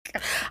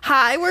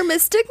Hi, we're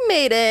Mystic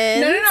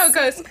Maidens. No, it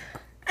goes.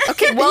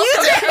 Okay,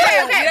 Welcome.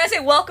 You guys say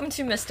welcome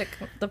to Mystic.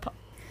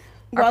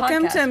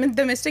 Welcome podcast. to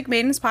the Mystic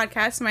Maidens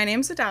podcast. My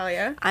name's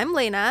Adalia. I'm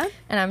Lena.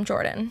 And I'm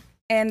Jordan.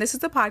 And this is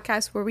the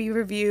podcast where we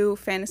review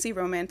fantasy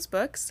romance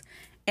books.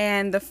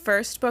 And the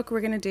first book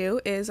we're going to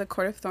do is A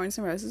Court of Thorns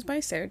and Roses by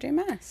Sarah J.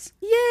 Maas.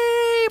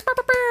 Yay!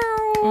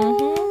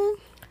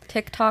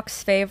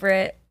 TikTok's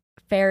favorite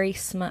fairy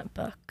smut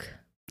book.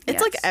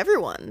 It's like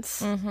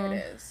everyone's. It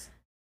is.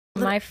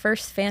 My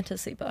first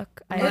fantasy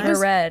book I It ever was-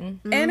 read.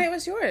 And it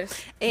was yours.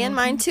 And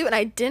mine too, and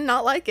I did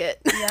not like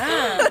it.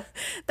 Yeah.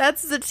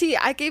 That's the tea.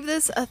 I gave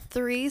this a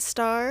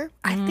 3-star.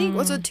 I think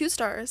was it 2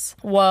 stars?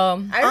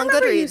 Whoa. I On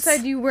remember you Goodreads.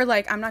 said you were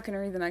like, I'm not going to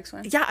read the next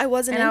one. Yeah, I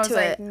wasn't And I into was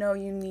it. like, no,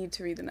 you need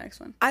to read the next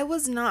one. I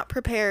was not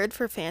prepared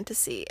for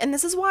fantasy. And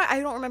this is why I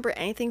don't remember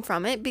anything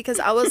from it,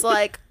 because I was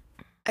like,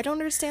 I don't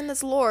understand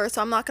this lore,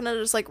 so I'm not going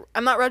to just like,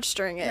 I'm not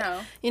registering it. No.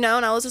 You know,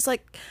 and I was just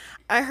like,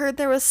 I heard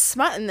there was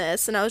smut in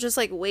this, and I was just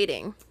like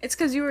waiting. It's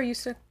because you were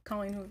used to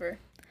Colleen Hoover.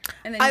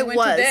 And then you I went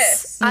was. to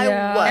this. I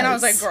Yeah. was. And I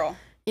was like, girl.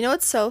 You know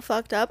what's so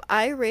fucked up?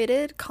 I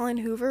rated Colleen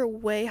Hoover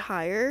way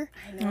higher.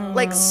 I know.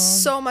 Like,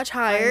 so much I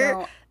higher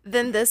know.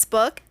 than this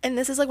book. And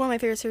this is like one of my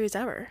favorite series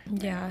ever.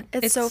 Yeah.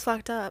 It's so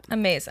fucked up.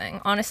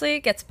 amazing. Honestly,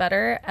 it gets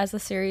better as the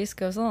series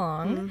goes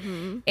along.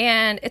 Mm-hmm.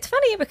 And it's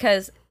funny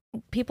because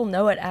people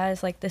know it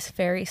as like this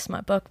fairy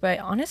smut book, but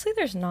honestly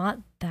there's not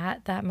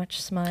that much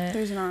smut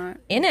There's not.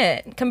 in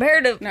it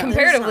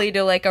comparatively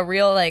to like a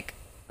real like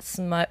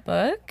smut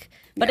book.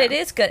 But Yeah. it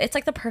is good. It's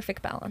like the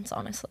perfect balance,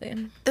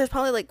 honestly. There's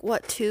probably like,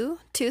 what, two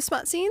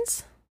smut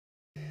scenes?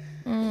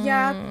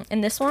 Yeah.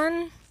 In this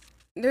one,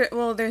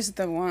 There's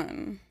the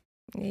one.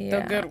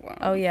 yeah. The good one.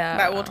 Oh yeah.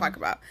 That we'll talk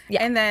about.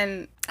 Yeah. And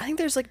then, I think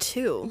there's like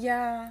 2.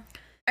 yeah.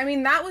 I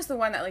mean, that was the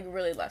one that like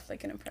really left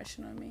like an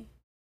impression on me.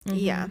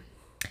 Yeah.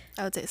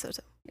 I would say so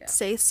too. Yeah.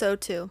 Say so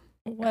too.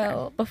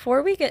 Well,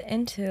 before we get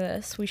into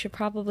this, we should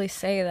probably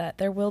say that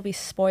there will be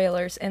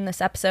spoilers in this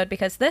episode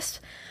because this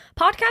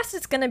podcast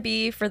is going to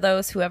be for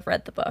those who have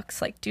read the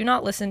books. Like, do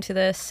not listen to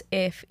this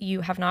if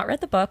you have not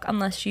read the book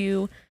unless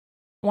you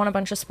want a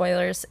bunch of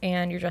spoilers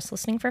and you're just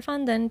listening for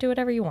fun, then do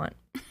whatever you want.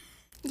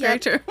 Very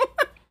true.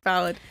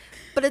 Valid.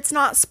 But it's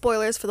not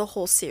spoilers for the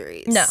whole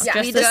series. No, Yeah,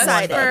 just we this one.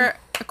 decided. for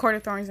A Court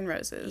of Thorns and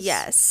Roses.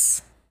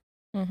 Yes.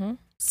 Mm-hmm.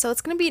 So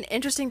it's going to be an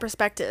interesting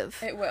perspective.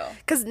 It will.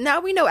 Because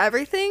now we know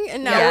everything,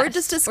 and now Yes. we're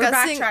just We're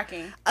discussing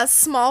backtracking. a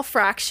small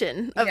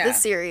fraction of Yeah. the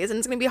series, and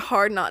it's going to be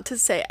hard not to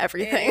say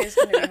everything. It is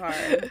going to be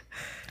hard.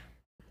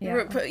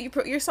 Yeah. You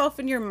put yourself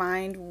in your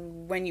mind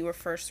when you were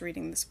first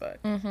reading this book.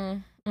 Mm-hmm.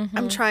 Mm-hmm.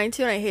 I'm trying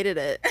to, and I hated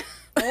it.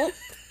 Oh,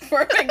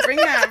 perfect. Bring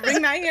that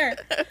here.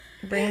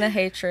 Bring the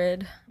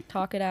hatred.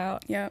 Talk it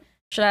out. Yep.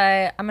 I'm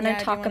going Yeah, to do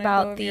you talk wanna go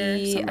about over your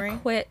a summary?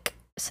 quick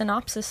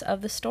synopsis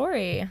of the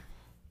story.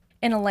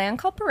 In a land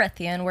called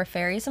Berithian, where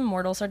fairies and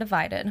mortals are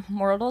divided,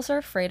 mortals are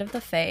afraid of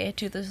the Fae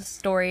due to the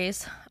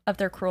stories of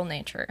their cruel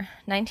nature.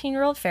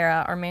 19-year-old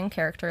Farah, our main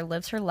character,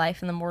 lives her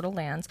life in the mortal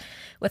lands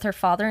with her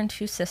father and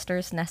 2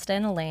 sisters, Nesta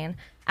and Elaine,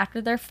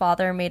 after their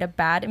father made a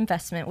bad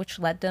investment which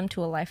led them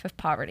to a life of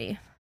poverty.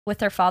 With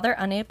their father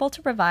unable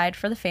to provide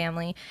for the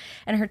family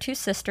and her 2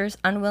 sisters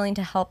unwilling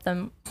to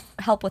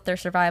help with their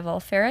survival,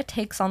 Farah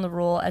takes on the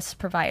role as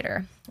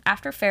provider.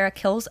 After Farah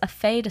kills a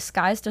fae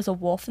disguised as a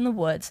wolf in the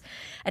woods,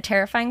 a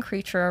terrifying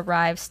creature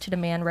arrives to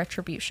demand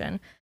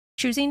retribution.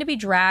 Choosing to be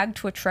dragged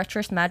to a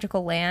treacherous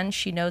magical land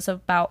she knows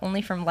about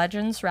only from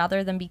legends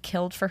rather than be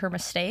killed for her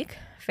mistake,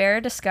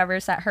 Farah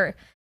discovers that her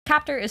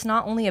captor is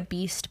not only a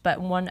beast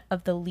but one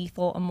of the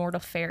lethal immortal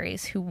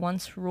fairies who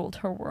once ruled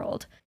her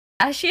world.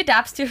 As she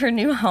adapts to her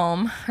new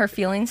home, her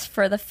feelings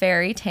for the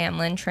fairy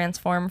Tamlin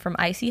transform from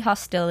icy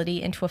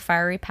hostility into a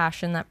fiery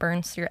passion that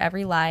burns through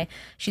every lie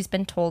she's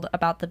been told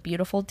about the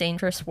beautiful,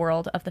 dangerous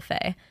world of the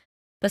Fae.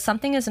 But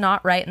something is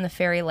not right in the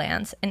fairy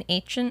lands. An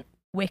ancient,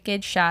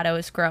 wicked shadow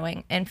is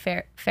growing, and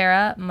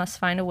Farah must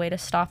find a way to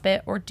stop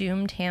it or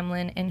doom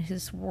Tamlin and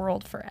his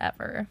world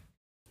forever.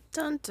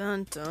 Dun,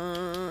 dun,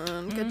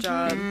 dun. Good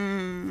job.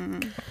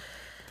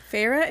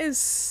 Farah is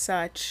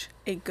such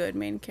a good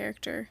main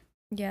character.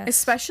 Yes.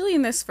 Especially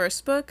in this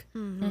first book.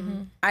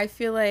 Mm-hmm. I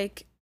feel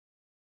like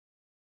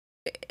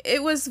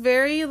it was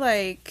very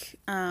like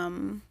I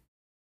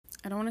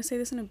don't want to say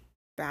this in a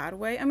bad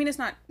way. I mean, it's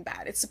not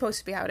bad. It's supposed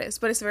to be how it is,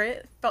 but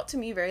it felt to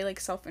me very like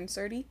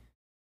self-inserty.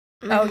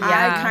 Oh,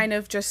 yeah. I kind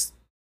of just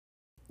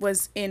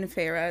was in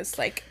Farah's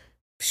like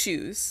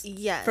shoes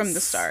Yes. from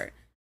the start.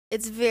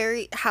 It's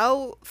very,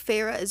 how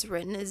Farah is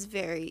written is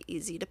very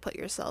easy to put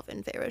yourself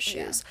in Farah's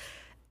shoes.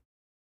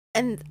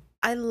 And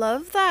I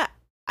love that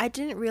I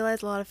didn't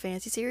realize a lot of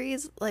fantasy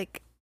series,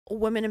 like,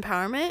 women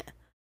empowerment.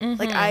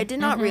 Like, I did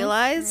not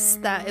realize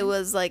that it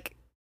was, like,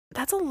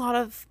 that's a lot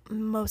of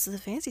most of the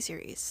fantasy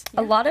series.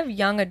 A lot of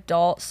young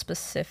adults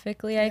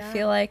specifically, I Yeah.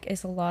 feel like,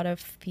 is a lot of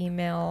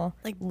female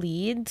Like-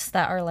 leads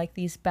that are like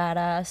these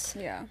badass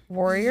Yeah.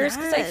 warriors.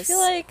 Because I feel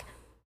Yes. like,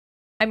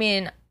 I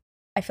mean,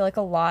 I feel like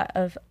a lot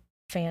of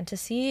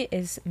fantasy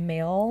is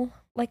male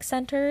like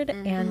centered,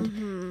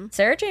 and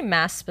Sarah J.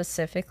 Maas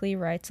specifically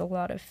writes a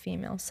lot of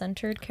female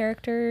centered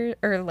character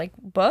or like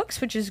books,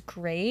 which is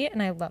great,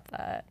 and I love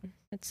that.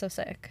 It's so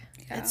sick.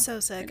 Yeah, it's so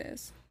sick. It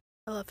is.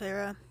 I love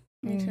Farrah.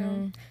 Me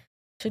too.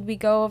 Should we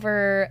go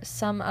over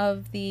some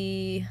of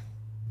the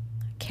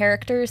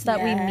characters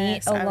that we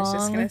meet along? I was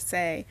just gonna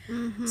say.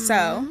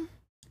 So,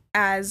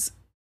 as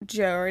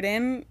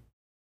Jordan,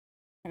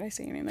 how did I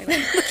say your name? Like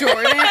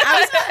Jordan.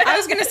 I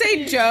was gonna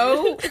say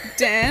Joe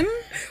Dem.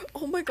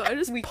 Oh my god! I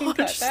just we can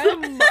punched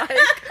cut the mic.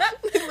 I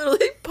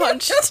literally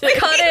punched it.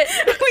 Cut it.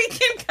 We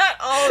can cut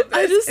all of this.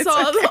 I just It's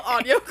saw okay. the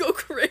audio go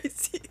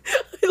crazy.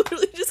 I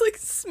literally just like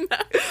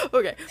smacked.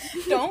 Okay.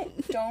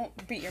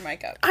 Don't beat your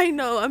mic up. I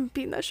know. I'm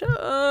beating that shit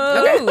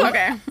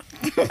up.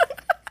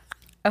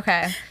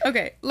 Okay.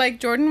 Okay. Like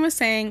Jordan was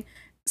saying,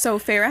 so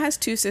Farrah has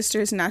two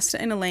sisters, Nesta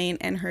and Elaine,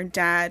 and her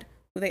dad,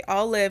 who they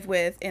all live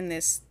with in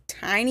this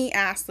tiny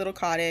ass little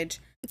cottage.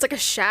 It's like a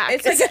shack.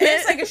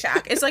 It's like a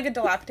shack. It's like a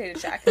dilapidated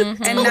shack. And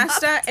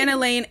Nesta and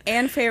Elaine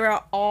and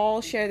Farrah all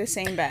share the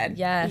same bed.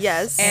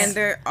 Yes. And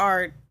there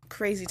are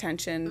crazy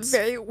tensions.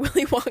 Very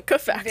Willy Wonka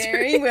factory.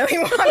 Very Willy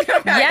Wonka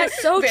factory.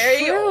 Yes, so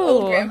very true.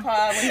 old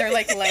grandpa when they're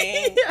like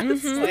laying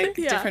like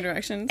Yeah. different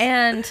directions.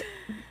 And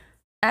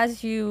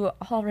as you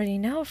already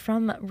know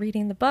from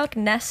reading the book,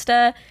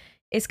 Nesta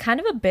is kind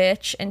of a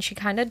bitch, and she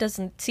kind of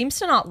seems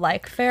to not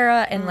like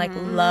Farrah and like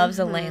loves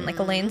Elaine. Like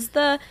Elaine's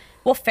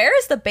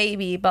Farrah's the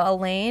baby, but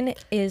Elaine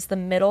is the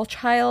middle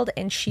child,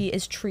 and she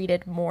is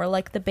treated more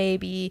like the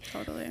baby.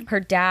 Totally. Her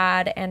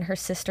dad and her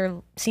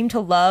sister seem to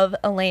love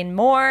Elaine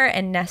more,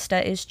 and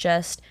Nesta is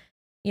just,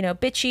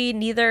 bitchy.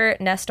 Neither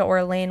Nesta or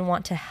Elaine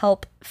want to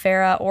help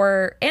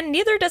Farrah, and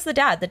neither does the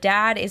dad. The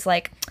dad is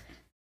like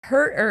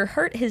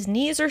hurt his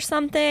knees or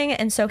something,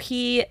 and so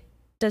he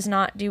does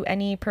not do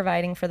any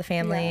providing for the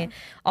family.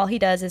 All he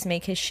does is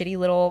make his shitty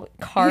little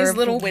carved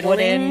little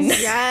wooden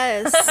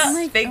Yes.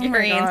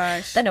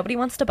 figurines that nobody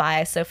wants to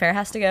buy. So Farrah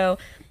has to go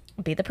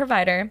be the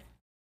provider.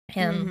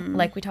 And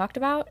like we talked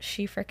about,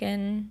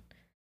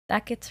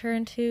 that gets her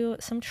into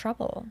some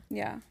trouble.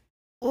 Yeah.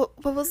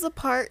 What was the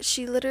part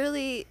she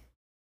literally...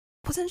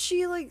 Wasn't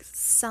she like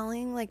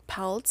selling like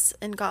pelts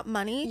and got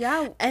money?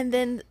 Yeah. And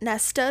then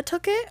Nesta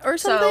took it or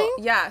something?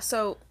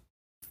 So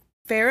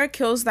Farrah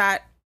kills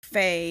that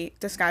Fae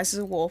disguised as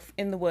a wolf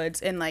in the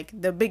woods in like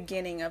the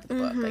beginning of the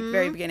book, like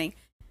very beginning,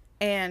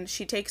 and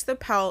she takes the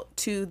pelt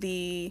to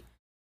the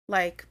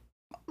like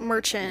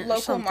merchant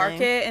local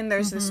market, and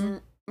there's this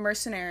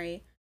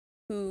mercenary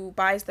who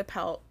buys the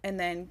pelt and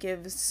then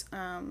gives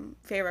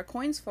Farrah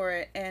coins for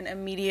it, and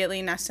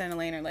immediately Nesta and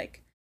Elaine are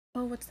like,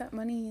 oh, what's that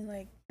money?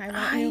 Like, I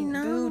want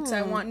new boots,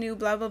 I want new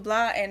blah blah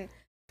blah, and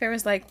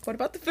Farrah's like, what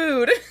about the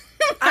food?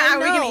 How are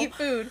we gonna eat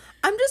food?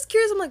 I'm just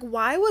curious. I'm like,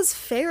 why was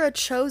Farrah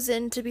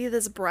chosen to be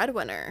this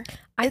breadwinner?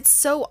 It's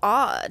so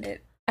odd.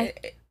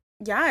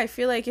 I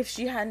feel like if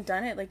she hadn't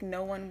done it, like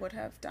no one would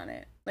have done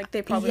it. Like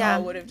they probably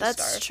all would have just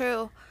starved. That's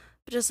true.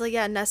 But just like,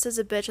 Nesta's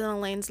a bitch and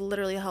Elaine's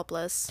literally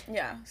helpless.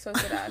 Yeah, so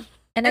is the dad.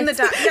 And the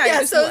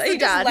dad, so is the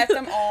dad. Just let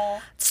them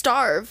all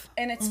starve.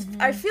 And it's,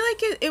 I feel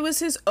like it was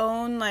his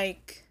own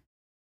like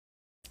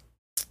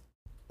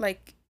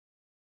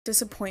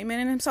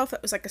disappointment in himself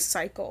that was like a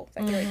cycle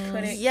that he like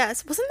couldn't.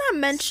 Yes, wasn't that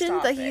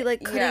mentioned that he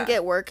like couldn't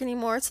get work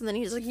anymore? So then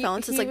he just like fell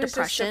into like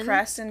depression. Just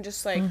depressed and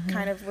just like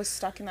kind of was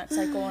stuck in that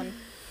cycle and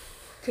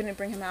couldn't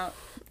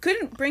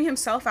bring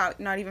himself out,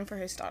 not even for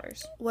his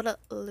daughters. What a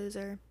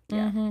loser.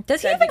 Yeah.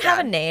 Does he even have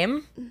a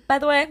name, by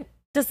the way?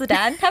 Does the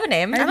dad have a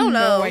name? I don't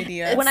know. No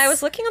idea. When I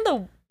was looking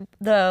on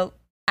the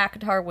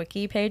ACOTAR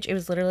wiki page, it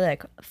was literally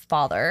like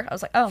father. I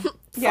was like, oh.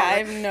 Yeah,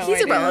 I have no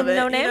He's idea. irrelevant.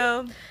 No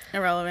name?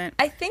 Irrelevant.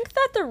 I think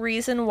that the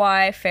reason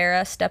why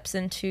Farrah steps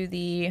into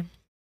the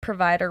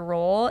provider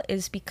role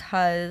is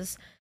because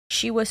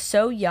she was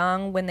so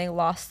young when they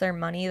lost their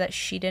money that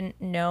she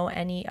didn't know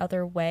any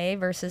other way,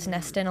 versus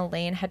Nesta and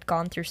Elaine had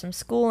gone through some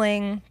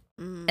schooling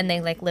and they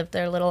like lived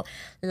their little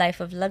life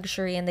of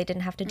luxury and they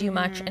didn't have to do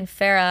much. And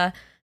Farrah,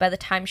 by the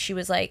time she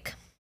was like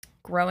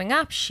growing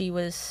up, she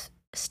was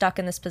stuck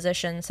in this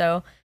position.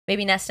 So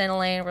maybe Nesta and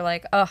Elaine were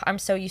like, oh, I'm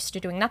so used to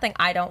doing nothing,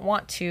 I don't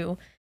want to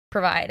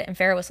provide. And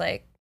Farrah was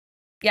like,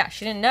 yeah,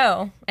 she didn't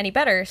know any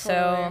better. So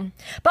Totally.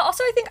 But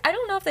also I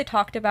don't know if they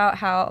talked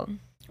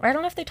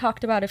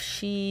about if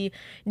she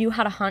knew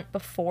how to hunt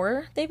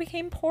before they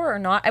became poor or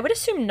not. I would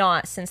assume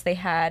not, since they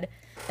had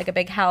like a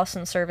big house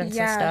and servants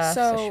and stuff,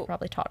 so she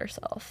probably taught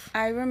herself.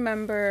 I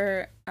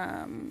remember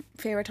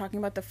Farrah talking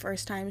about the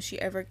first time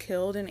she ever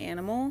killed an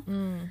animal.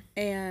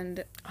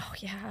 And oh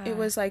yeah, it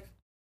was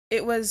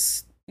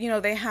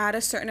they had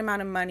a certain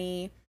amount of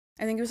money.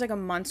 I think it was like a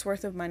month's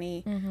worth of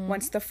money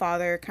once the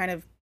father kind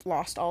of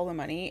lost all the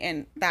money,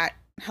 and that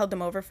held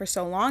them over for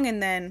so long.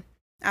 And then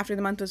after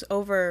the month was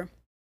over,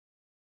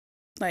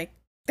 like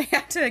they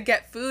had to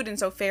get food, and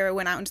so Farrah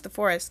went out into the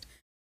forest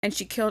and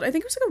she killed, I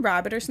think it was like a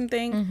rabbit or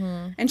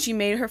something, and she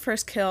made her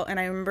first kill. And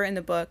I remember in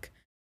the book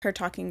her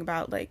talking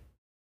about like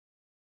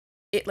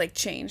it like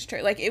changed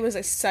her, like it was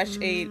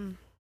such a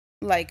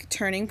like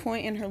turning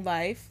point in her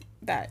life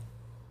that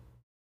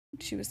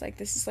she was like,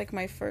 this is like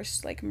my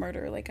first like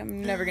murder, like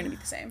I'm never gonna be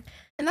the same.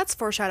 And that's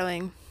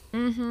foreshadowing.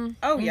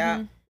 Oh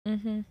yeah.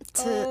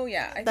 Oh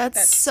yeah, I think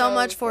that's so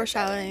much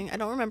foreshadowing. I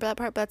don't remember that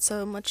part, but that's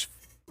so much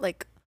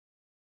like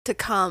to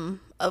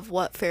come of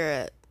what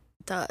Farrah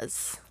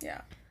does.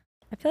 Yeah.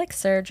 I feel like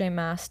Sarah J.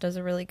 Maas does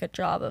a really good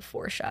job of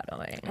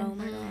foreshadowing. Oh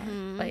my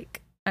god.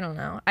 Like, I don't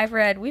know.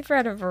 We've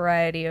read a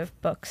variety of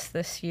books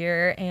this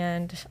year,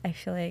 and I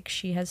feel like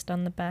she has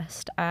done the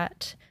best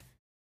at,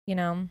 you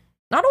know,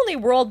 not only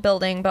world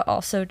building, but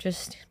also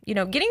just, you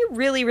know, getting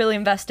really, really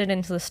invested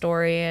into the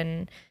story.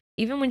 And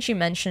even when she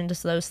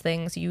mentions those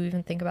things, you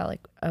even think about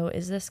like, oh,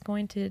 is this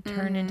going to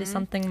turn into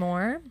something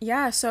more?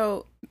 Yeah,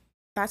 so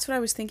that's what I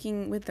was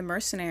thinking with the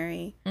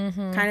mercenary.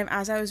 Kind of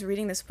as I was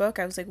reading this book,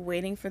 I was like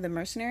waiting for the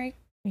mercenary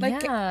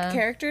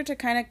character to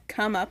kind of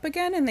come up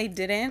again, and they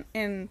didn't.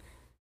 And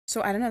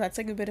so I don't know, that's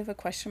like a bit of a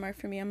question mark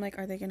for me. I'm like,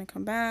 are they gonna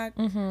come back?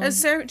 As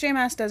Sarah J.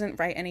 Maas doesn't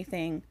write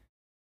anything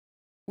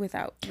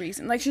without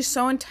reason. Like, she's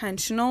so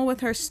intentional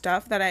with her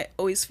stuff that I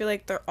always feel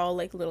like they're all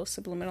like little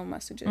subliminal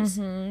messages.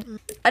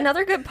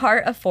 Another good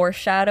part of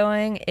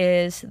foreshadowing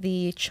is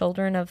the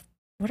children of,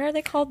 what are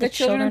they called? The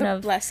children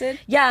of the blessed.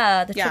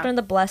 Yeah, the children of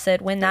the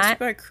blessed. When that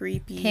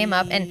creepy came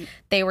up, and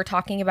they were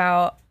talking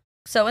about,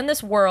 so in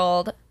this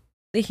world,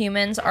 the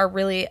humans are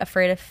really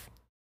afraid of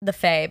the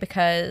Fae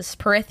because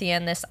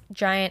Prythian, this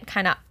giant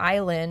kind of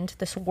island,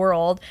 this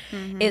world,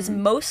 is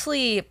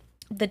mostly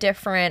the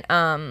different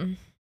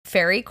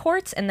fairy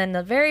courts, and then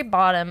the very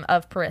bottom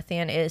of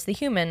Prythian is the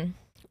human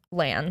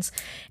lands.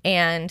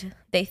 And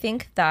they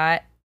think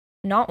that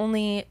not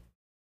only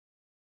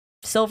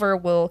Silver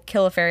will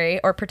kill a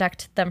fairy or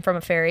protect them from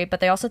a fairy, but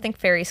they also think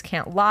fairies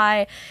can't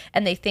lie,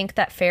 and they think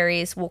that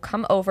fairies will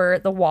come over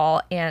the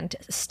wall and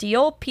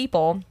steal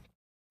people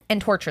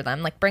and torture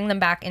them, like bring them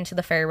back into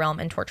the fairy realm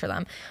and torture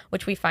them,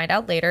 which we find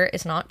out later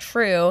is not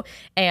true,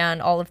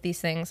 and all of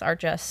these things are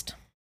just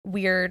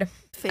weird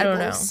fables. I don't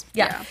know.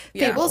 Yeah.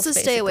 Fables to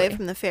stay away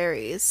from the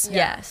fairies.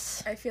 Yeah.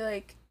 Yes. I feel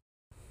like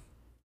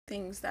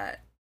things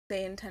that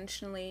they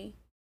intentionally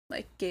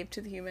like gave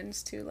to the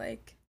humans to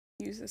like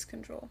use this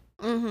control.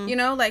 You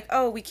know, like,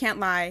 oh, we can't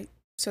lie,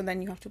 so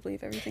then you have to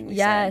believe everything we say.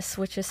 Yes,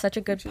 which is such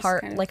a good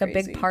part, like crazy.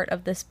 A big part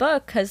of this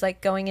book, because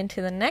like going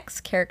into the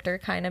next character,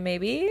 kind of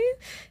maybe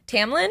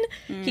Tamlin,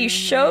 he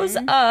shows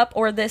up,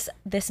 or this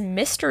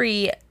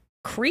mystery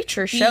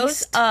creature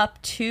shows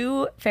up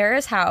to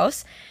Farrah's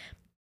house,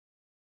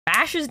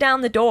 bashes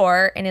down the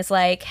door, and is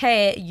like,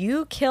 hey,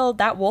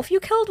 that wolf you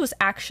killed was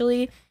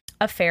actually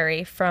a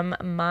fairy from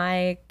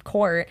my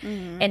court,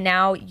 and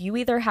now you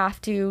either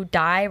have to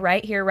die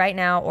right here, right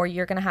now, or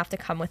you're gonna have to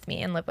come with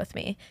me and live with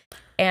me.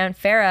 And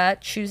Farrah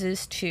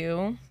chooses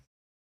to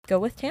go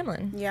with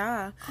Tamlin.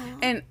 Yeah.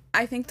 And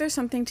I think there's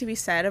something to be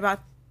said about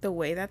the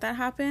way that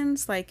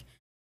happens. Like,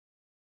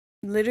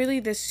 literally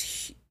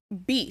this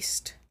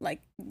beast,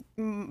 like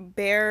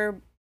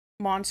bear,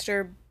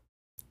 monster,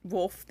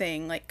 wolf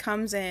thing, like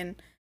comes in,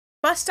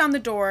 busts down the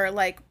door,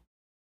 like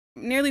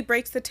nearly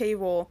breaks the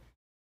table,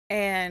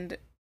 and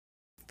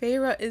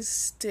Farrah is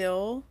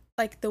still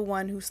like the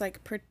one who's like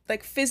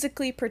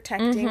physically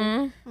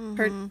protecting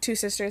her two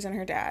sisters and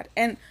her dad,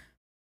 and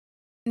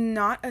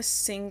not a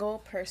single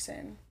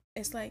person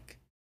is like,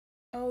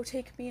 oh,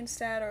 take me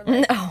instead, or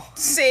like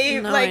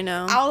save. No, like, I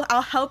know.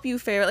 I'll help you,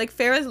 Farrah. Like,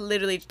 Farrah's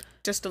literally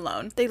just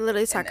alone. They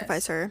literally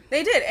sacrifice her.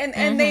 They did,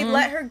 and they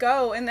let her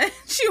go, and then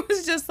she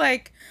was just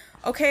like,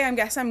 okay, I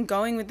guess I'm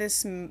going with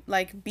this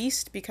like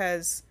beast,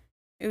 because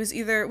it was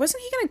either,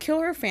 wasn't he gonna kill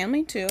her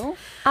family too? It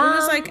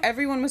was like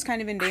everyone was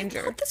kind of in danger.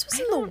 I thought this was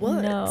in the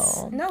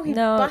woods. No, he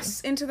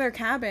busts into their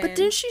cabin. But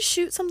didn't she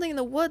shoot something in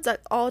the woods that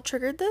all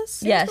triggered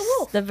this? Yes,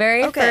 the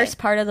very first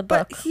part of the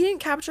book. But he didn't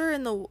capture her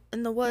in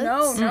the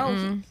woods.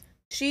 No.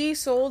 She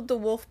sold the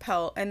wolf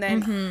pelt, and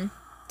then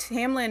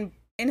Tamlin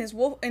in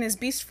his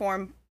beast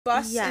form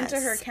busts into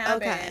her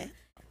cabin,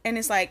 and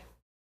is like,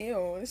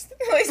 ew, this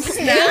place is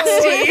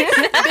nasty.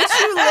 Bitch,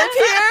 you live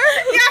here?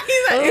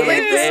 Yeah, he's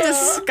like,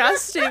 this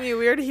disgusting, you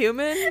weird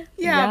human.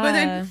 Yeah, but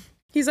then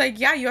he's like,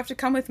 yeah, you have to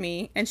come with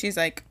me. And she's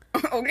like,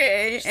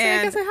 okay. She's like,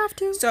 I guess I have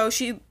to. So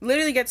she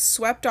literally gets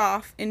swept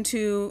off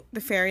into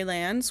the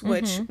fairylands,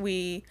 which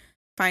we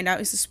find out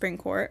is the spring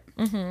court.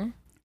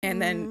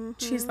 And then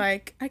she's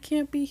like, I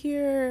can't be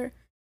here.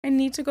 I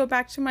need to go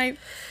back to my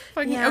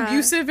fucking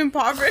abusive,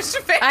 impoverished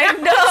family. I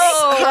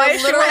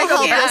know.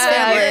 Literal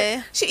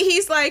family.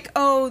 He's like,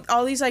 oh,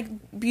 all these like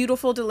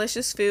beautiful,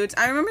 delicious foods.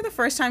 I remember the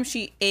first time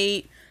she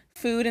ate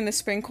food in the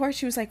spring court,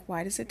 she was like,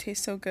 why does it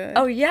taste so good?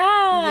 Oh, yeah.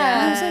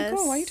 I was like,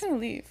 oh, why are you trying to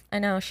leave? I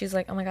know. She's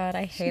like, oh my God,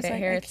 I hate it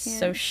here. It's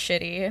so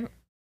shitty.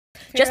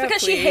 Just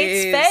because she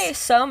hates Faye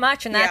so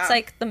much. And that's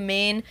like the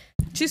main...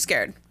 She's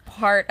scared.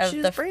 Part of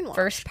the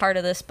first part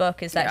of this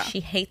book is that she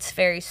hates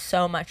fairies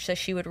so much that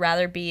she would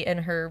rather be in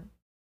her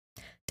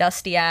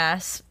dusty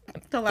ass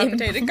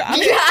dilapidated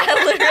cottage. Yeah,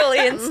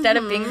 literally, instead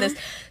of being this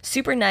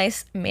super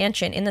nice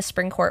mansion in the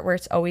spring court where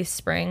it's always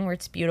spring, where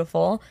it's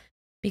beautiful,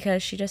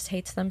 because she just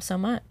hates them so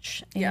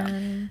much.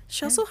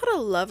 She also had a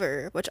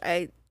lover, which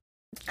I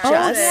Just,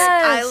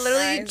 yes. I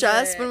literally Isaac.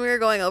 just when we were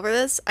going over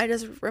this, I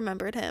just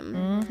remembered him.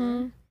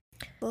 Mm-hmm.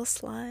 Little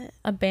slut.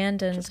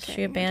 Abandoned. Just She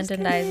kidding, just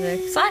abandoned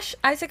Isaac.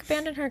 Isaac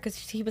abandoned her because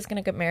he was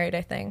gonna get married,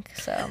 I think.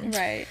 So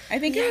Right. I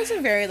think it was a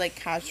very like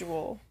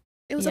casual.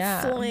 It was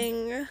Yeah. a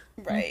fling.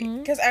 Right. Mhm.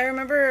 Because I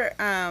remember,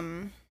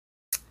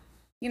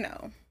 you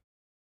know,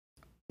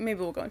 maybe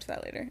we'll go into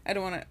that later. I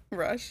don't want to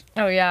rush.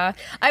 Oh yeah.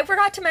 I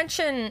forgot to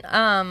mention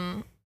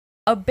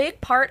a big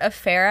part of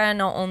Farah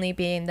not only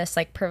being this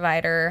like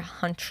provider,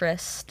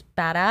 huntress,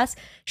 badass,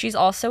 she's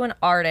also an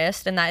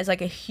artist, and that is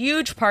like a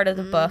huge part of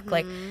the book.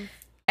 Like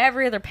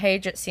every other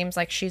page it seems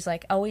like she's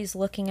like always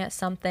looking at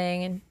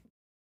something and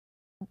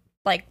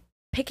like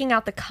picking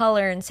out the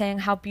color and saying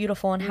how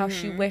beautiful and how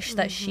she wished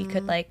that she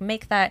could like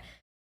make that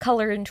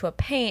color into a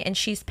paint, and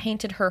she's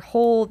painted her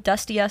whole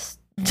dusty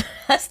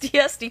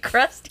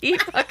crusty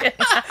fucking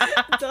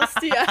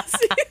Dusty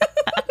assy.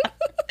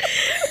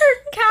 her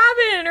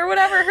cabin or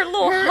whatever, her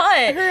little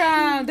hut.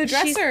 Her, the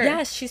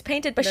dresser. She's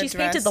painted, but The she's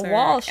painted the dresser.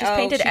 walls. She's Oh,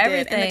 painted she did.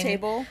 everything. And the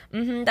table.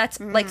 That's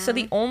like, so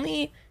the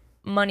only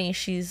money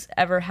she's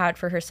ever had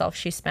for herself,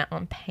 she spent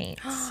on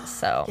paints.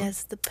 So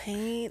Yes, the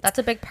paint. that's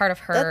a big part of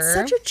her. That's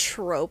such a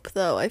trope,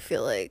 though, I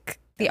feel like.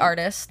 The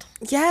artist.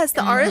 Yes,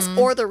 the artist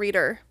or the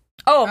reader.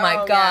 Oh my Oh,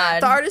 yeah.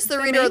 god. The artist, the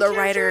reader, or main the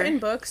character writer. in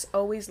books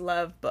always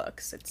love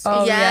books. It's Oh,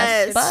 so,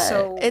 yes, yes, but-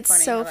 so it's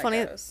funny so how that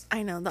funny. goes.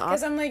 I know the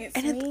Because I'm like, it's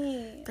and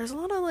me. there's a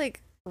lot of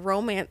like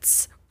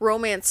romance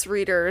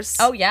readers.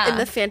 Oh, yeah. in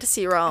the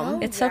fantasy realm. Oh,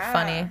 It's so yeah.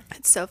 funny.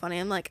 It's so funny.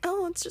 I'm like,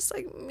 oh, it's just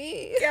like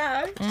me.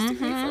 Yeah, just to be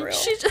for real.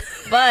 She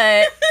just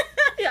But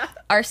yeah.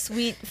 our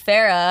sweet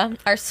Farah,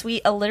 our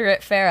sweet illiterate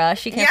Farah,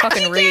 she can't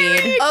fucking she read.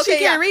 can't read. Okay, She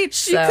can't yeah. read,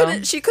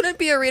 She so- couldn't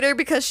be a reader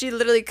because she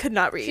literally could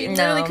not read. She No.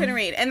 literally couldn't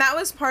read, and that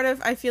was part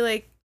of. I feel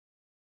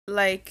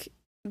like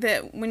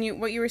that when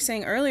what you were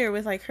saying earlier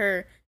with like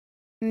her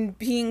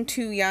being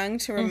too young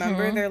to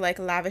remember their like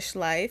lavish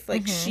life.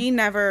 Like she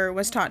never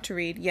was taught to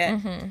read, yet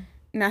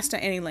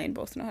Nesta and Elaine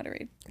both know how to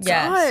read.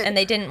 Yes, God. and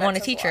they didn't want to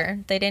That's a teach lot. her.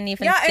 They didn't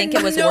even Yeah, think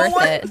and it was no worth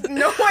one, it.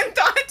 No one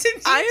thought to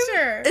teach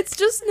her. It's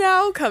just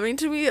now coming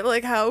to me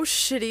like how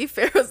shitty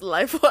Farrah's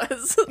life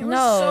was. It was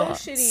No.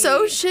 so shitty.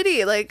 So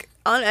shitty, like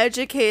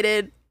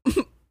uneducated,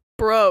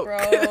 broke. Bro.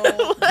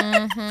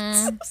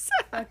 Mhm.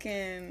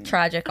 Fucking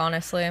Tragic,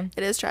 honestly.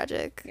 It is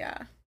tragic. yeah.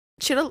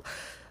 She had a,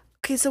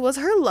 okay, so was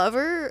her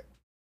lover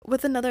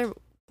with another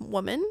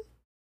woman?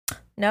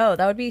 No,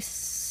 that would be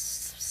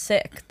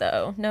sick,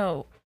 though.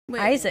 No, Wait,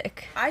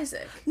 Isaac.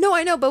 Isaac. No,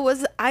 I know, but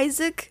was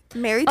Isaac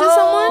married to Oh,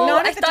 someone?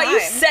 Not I at the thought you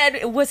time.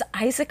 said, was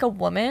Isaac a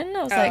woman?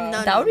 I was like,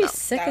 No, that would be no.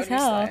 sick That as would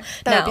be hell. sick.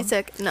 That No. would be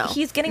sick. No.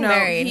 He's getting No,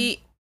 married.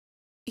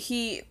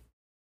 he.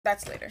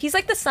 That's later. He's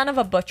like the son of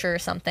a butcher or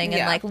something, and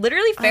Yeah. like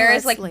literally Oh, Farrah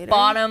is that's like later.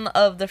 bottom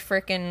of the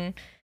freaking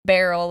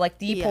barrel, like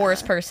the Yeah.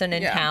 poorest person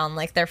in Yeah. town.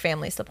 Like their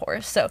family's the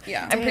poorest, so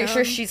Yeah. I'm pretty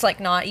sure Damn. she's like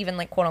not even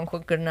like quote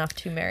unquote good enough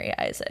to marry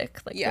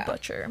Isaac, like Yeah. the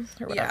butcher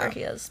or whatever Yeah.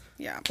 he is,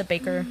 Yeah. the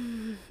baker.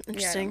 Yeah, I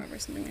Interesting. remember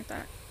something like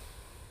that.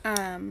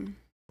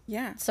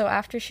 Yeah. So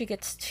after she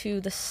gets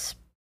to the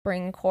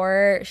spring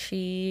court,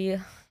 she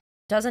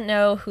doesn't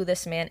know who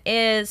this man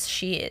is.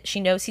 She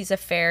knows he's a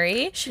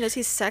fairy. She knows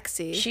he's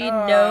sexy. She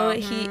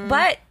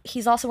but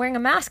he's also wearing a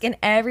mask, and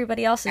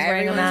everybody else is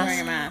wearing a Everyone's mask.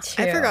 wearing a mask.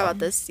 Too. I forgot about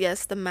this.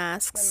 Yes, the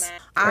masks.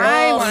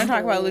 I Oh. want to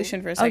talk about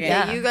Lucian for a second.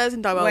 yeah. You guys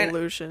can talk about When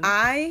Lucian.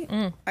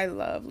 I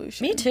love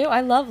Lucian. Me too.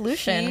 I love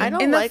Lucian. He- I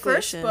don't in like the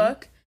first Lucian.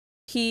 book,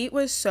 he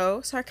was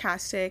so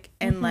sarcastic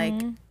and like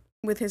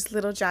with his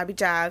little jabby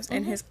jabs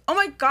and his. Oh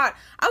my god!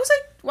 I was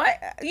like,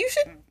 why? You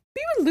should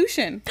be with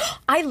Lucian.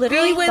 I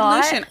literally Be with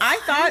thought, Lucian. I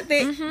thought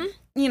they,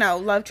 you know,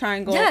 love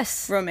triangle.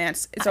 Yes.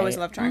 Romance. It's always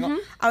love triangle.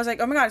 I was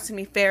like, oh my god, it's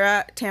gonna be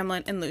Farah,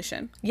 Tamlin, and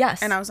Lucian.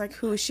 Yes. And I was like,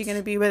 who is she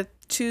gonna be with?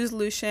 Choose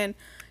Lucian.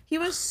 He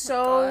was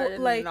so I did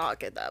like. not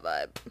get that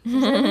vibe.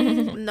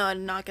 No, I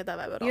did not get that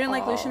vibe at all. You didn't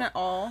like Lucian at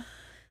all.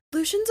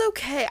 Lucian's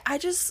okay. I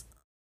just,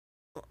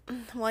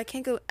 well, I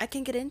can't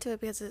get into it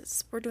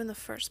because we're doing the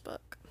first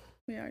book.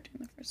 We are doing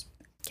the first.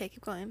 Okay,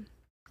 keep going.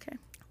 Okay.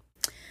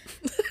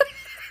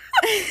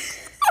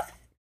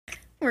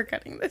 We're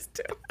cutting this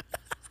too.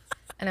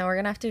 I know we're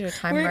gonna have to do a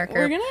time We're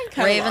marker. gonna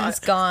cut a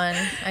Raven's lot. gone.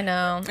 I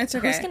know. It's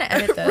Who's okay. gonna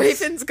edit this?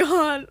 Raven's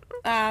gone.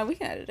 We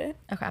can edit it.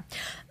 Okay.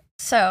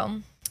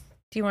 So,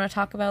 do you want to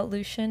talk about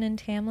Lucian and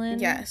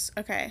Tamlin? Yes.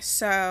 Okay.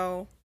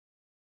 So,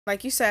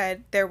 like you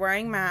said, they're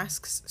wearing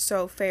masks,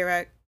 so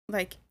Feyre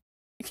like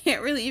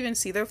can't really even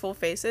see their full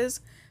faces,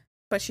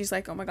 but she's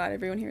like, "Oh my god,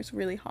 everyone here is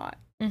really hot."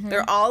 Mhm.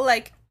 They're all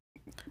like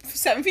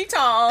 7 feet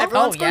tall.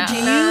 Everyone's yeah.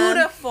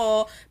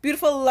 Gorgina.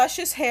 Beautiful,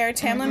 luscious hair.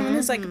 Tamlin with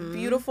his like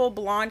beautiful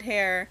blonde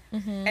hair,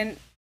 and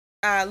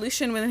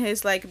Lucian with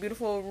his like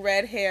beautiful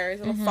red hair, his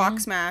little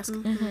fox mask,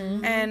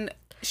 and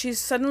she's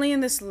suddenly in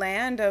this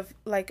land of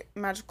like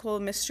magical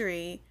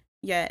mystery.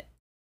 Yet,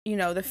 you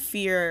know, the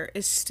fear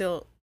is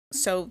still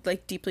so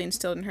like deeply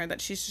instilled in her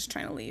that she's just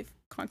trying to leave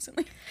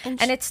constantly.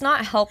 And it's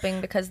not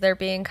helping because they're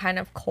being kind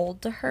of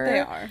cold to her. They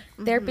are.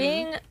 They're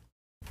being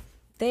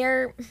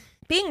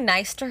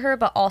nice to her,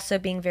 but also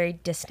being very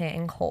distant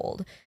and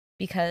cold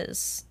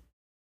because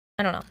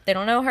I don't know. They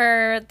don't know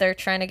her. They're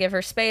trying to give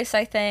her space,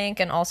 I think,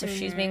 and also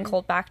she's being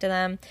cold back to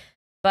them.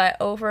 But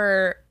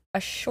over a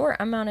short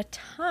amount of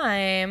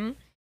time,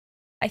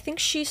 I think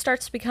she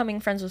starts becoming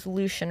friends with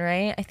Lucian,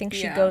 right? I think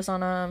she goes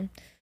on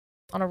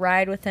a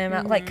ride with him,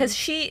 like, because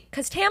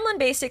Tamlin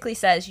basically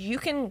says you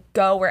can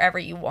go wherever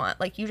you want,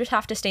 like you just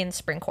have to stay in the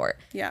spring court,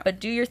 but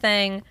do your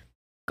thing,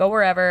 go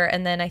wherever.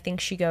 And then I think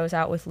she goes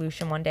out with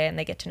Lucian one day and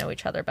they get to know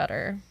each other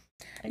better,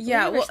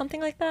 or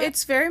something like that.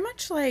 It's very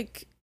much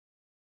like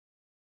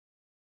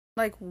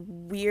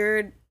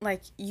weird,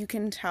 like you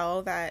can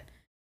tell that.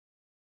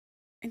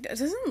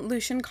 Doesn't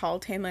Lucian call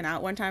Tamlin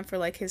out one time for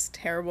like his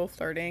terrible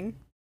flirting?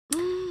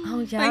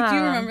 Oh yeah. Like, do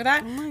you remember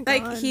that? Oh my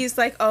like God. he's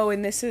like, oh,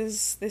 and this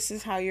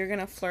is how you're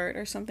gonna flirt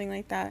or something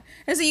like that.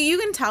 And so you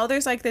can tell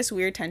there's like this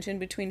weird tension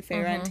between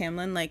Feyre and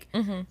Tamlin. Like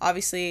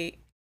obviously,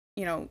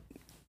 you know,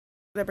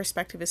 the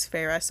perspective is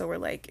Feyre, so we're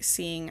like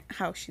seeing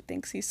how she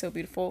thinks he's so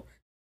beautiful.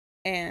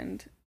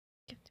 And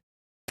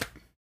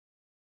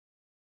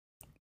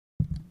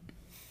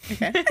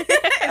okay. Is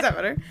that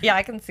better? Yeah,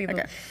 I can see them.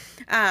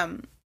 Okay.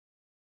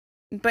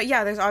 But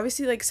yeah, there's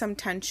obviously like some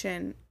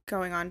tension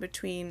going on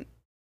between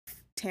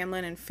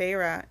Tamlin and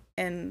Feyre,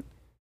 and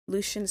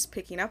Lucian's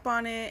picking up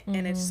on it,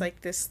 and it's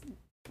like this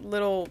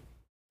little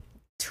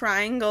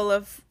triangle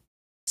of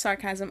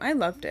sarcasm. I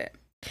loved it.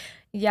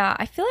 Yeah,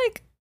 I feel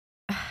like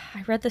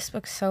I read this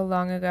book so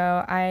long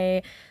ago.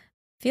 I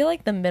feel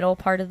like the middle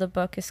part of the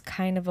book is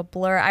kind of a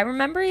blur. I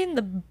remember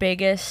the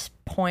biggest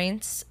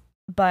points,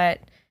 but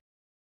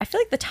I feel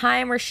like the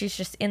time where she's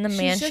just in the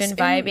mansion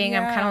vibing,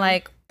 I'm kind of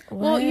like, what?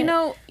 Well, you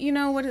know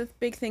what the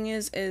big thing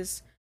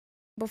is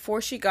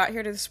before she got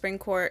here to the spring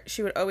court,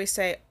 she would always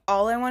say,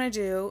 all I want to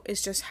do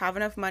is just have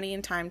enough money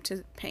and time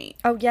to paint.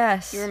 Oh,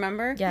 yes. You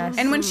remember? Yes.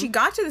 And when she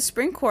got to the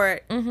spring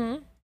court,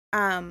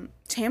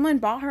 Tamlin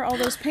bought her all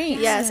those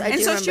paints. Yes, I do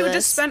And so remember she would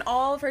this. just spend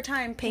all of her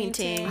time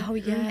painting. Oh,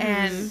 yes.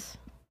 And,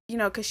 you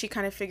know, because she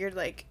kind of figured,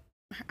 like,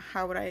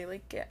 how would I,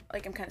 like, get,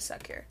 like, I'm kind of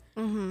stuck here.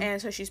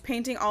 And so she's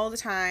painting all the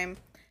time.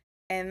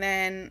 And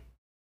then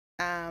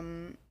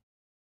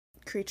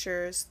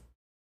creatures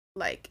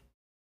like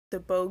the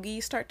bogey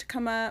start to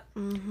come up.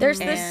 There's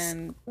this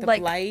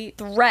like blight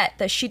threat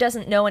that she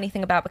doesn't know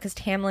anything about because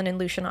Tamlin and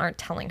Lucian aren't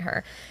telling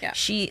her. Yeah.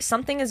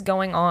 Something is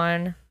going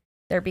on.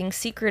 They're being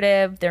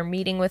secretive. They're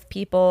meeting with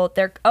people.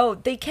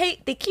 They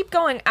keep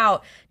going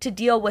out to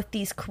deal with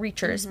these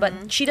creatures,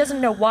 but she doesn't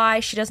know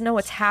why. She doesn't know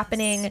what's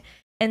happening.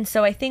 And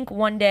so I think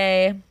one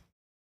day,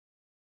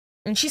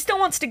 and she still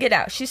wants to get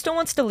out. She still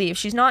wants to leave.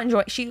 She's not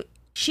enjoying.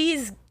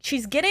 She's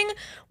getting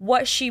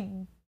what she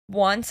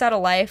wants out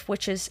of life,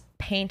 which is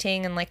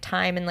painting and like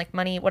time and like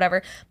money,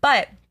 whatever.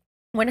 But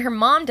when her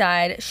mom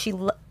died, she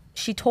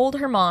told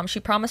her mom, she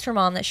promised her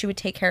mom that she would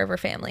take care of her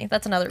family.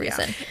 That's another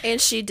reason. And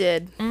she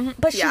did.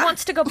 But she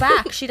wants to go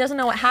back. She doesn't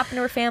know what happened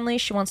to her family.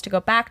 She wants to go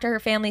back to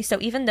her family. So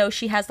even though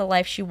she has the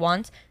life she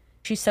wants,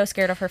 she's so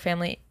scared of her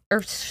family,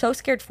 or so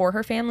scared for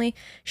her family,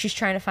 she's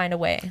trying to find a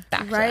way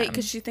back to them.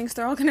 because she thinks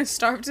they're all gonna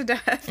starve to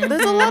death.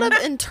 There's a lot of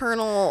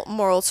internal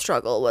moral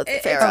struggle with Feyre.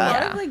 It's a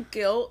lot of like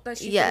guilt that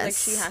she feels like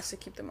she has to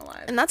keep them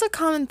alive. And that's a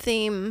common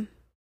theme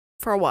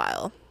for a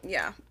while.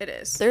 Yeah, it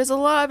is. There's a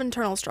lot of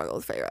internal struggle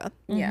with Feyre.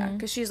 Yeah,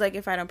 because she's like,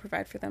 if I don't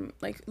provide for them,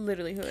 like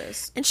literally who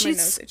is? And my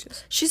nose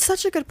itches. she's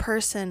such a good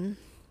person.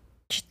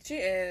 She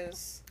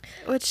is.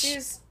 Which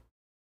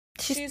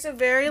she's a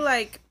very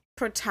like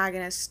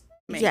protagonist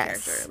main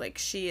Yes. character. Like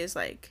she is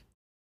like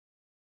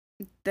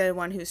the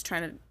one who's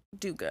trying to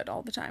do good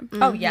all the time.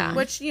 Oh, yeah.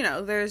 Which, you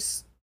know,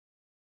 there's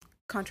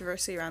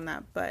controversy around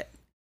that, but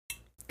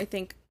I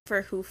think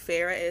for who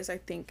Feyre is, I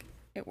think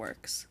it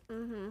works.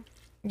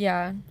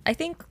 Yeah, I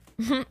think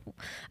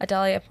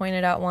Adalia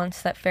pointed out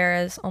once that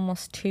Feyre is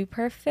almost too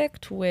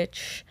perfect,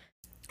 which,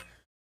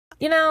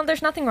 you know,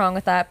 there's nothing wrong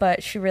with that,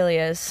 but she really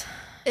is.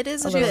 It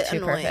is a little bit too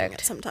annoying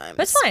perfect sometimes.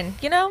 But it's fine,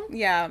 you know?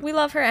 Yeah. We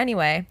love her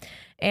anyway.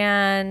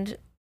 And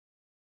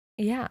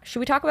yeah, should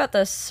we talk about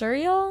the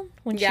Suriel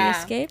when she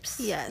escapes?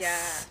 Yes. Yeah.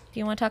 Do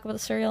you want to talk about the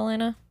Suriel,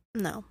 Elena?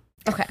 No.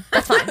 Okay,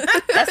 that's fine.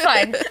 That's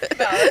fine.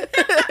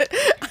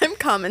 I'm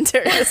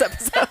commentary this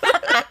episode.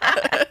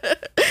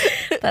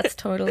 That's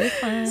totally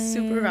fine.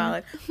 Super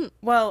valid.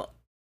 Well,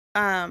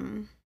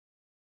 okay,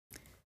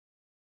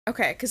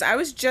 because I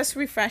was just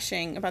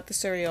refreshing about the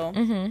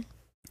Suriel,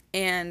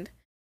 and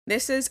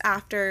this is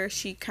after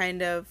she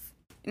kind of,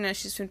 you know,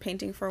 she's been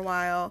painting for a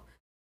while,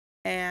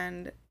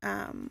 and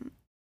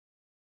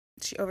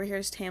she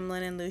overhears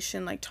Tamlin and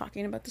Lucian like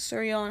talking about the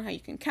Suriel and how you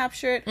can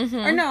capture it.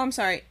 Or no, I'm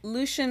sorry,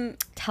 Lucian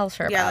tells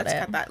her yeah, about let's it.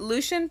 cut that.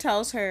 Lucian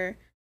tells her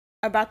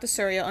about the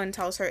Suriel and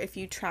tells her if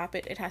you trap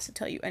it, it has to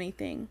tell you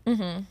anything,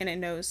 and it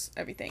knows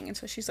everything. And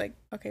so she's like,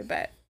 okay,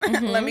 bet.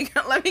 let me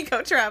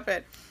go trap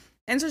it.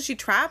 And so she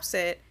traps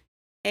it,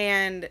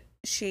 and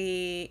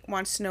she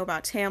wants to know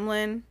about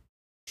Tamlin.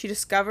 She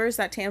discovers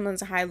that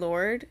Tamlin's a High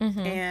Lord,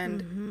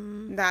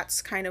 and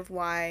that's kind of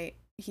why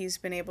he's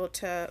been able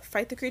to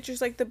fight the creatures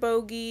like the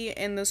bogey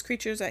and those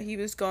creatures that he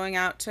was going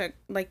out to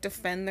like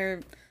defend their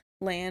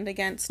land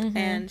against.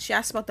 And she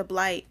asks about the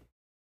blight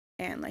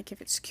and like if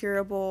it's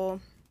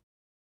curable.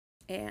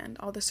 and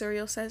all the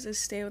Suriel says is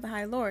stay with the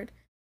High Lord.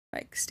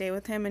 Like, stay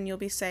with him and you'll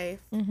be safe.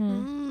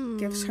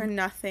 Gives her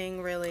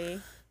nothing,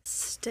 really.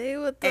 Stay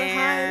with the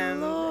High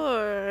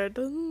Lord.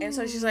 And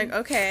so she's like,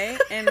 okay.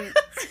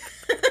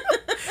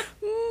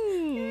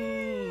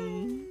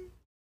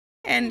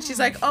 And she's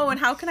like, oh, and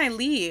how can I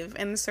leave?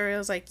 And the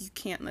Suriel's like, you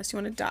can't unless you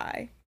want to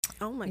die.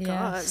 Oh my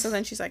god. So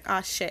then she's like,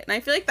 ah, shit. And I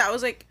feel like that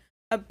was like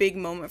a big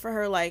moment for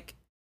her. Like,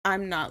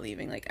 I'm not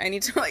leaving. Like, I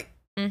need to like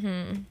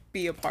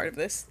be a part of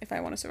this if I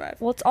want to survive.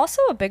 Well, it's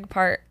also a big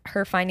part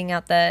her finding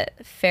out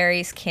that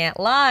fairies can't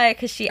lie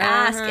because she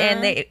asked,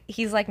 and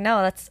he's like,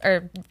 no,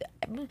 or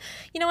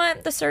you know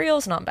what? The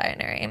Suriel's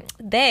non-binary.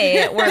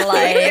 They were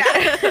like,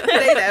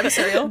 they them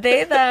Suriel.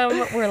 They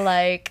them were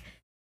like,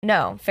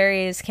 no,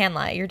 fairies can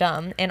lie. You're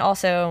dumb, and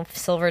also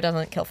silver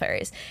doesn't kill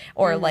fairies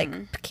or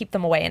like keep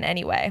them away in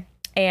any way.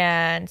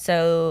 And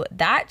so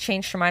that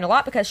changed her mind a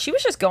lot because she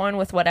was just going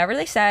with whatever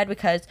they said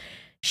because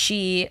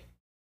she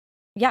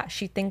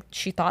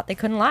thought they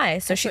couldn't lie.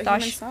 So she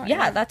thought,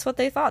 that's what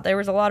they thought. There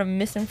was a lot of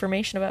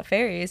misinformation about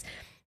fairies.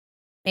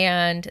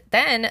 And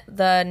then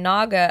the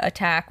Naga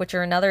attack, which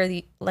are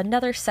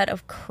another set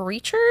of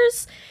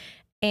creatures,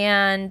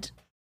 and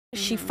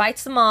she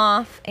fights them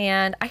off.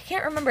 And I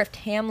can't remember if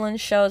Tamlin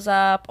shows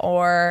up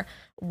or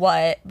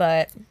what,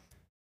 but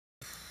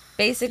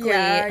basically,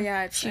 I'm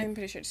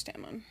pretty sure it's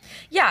Tamlin.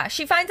 Yeah,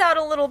 she finds out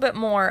a little bit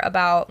more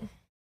about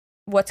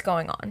what's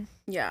going on.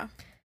 Yeah,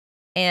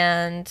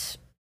 and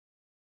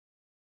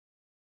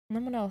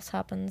then what else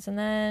happens? And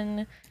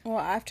then, well,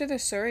 after the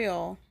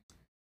Suriel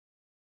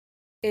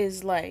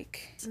is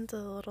like, isn't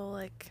the little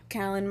like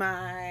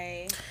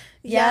Calanmai?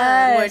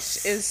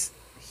 Yes, which is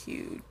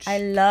huge. I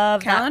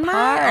love that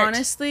part.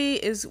 Honestly,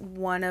 is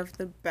one of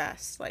the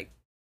best like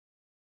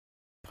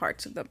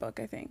parts of the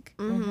book. I think.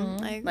 I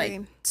agree.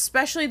 Like,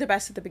 especially the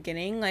best at the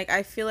beginning. Like,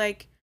 I feel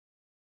like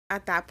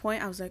at that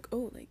point I was like,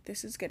 oh, like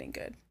this is getting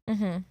good.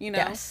 You know.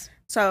 Yes.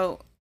 So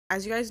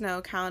as you guys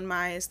know,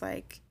 Calanmai is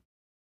like,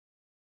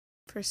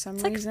 for some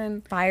reason,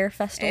 like fire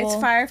festival.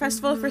 It's fire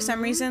festival. For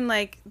some reason,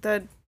 like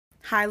the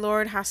High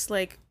Lord has to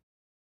like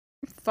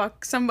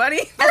fuck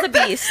somebody as a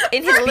beast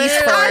in his beast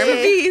form. As a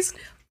beast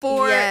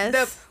for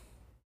the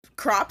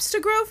crops to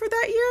grow for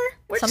that year.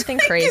 Which, something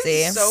like,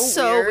 crazy. Is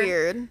so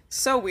weird.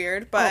 So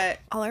weird. But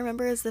all I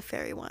remember is the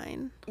fairy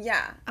wine.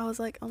 Yeah. I was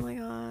like, oh my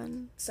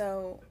god.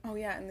 So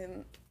and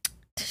then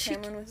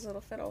Tamlin with his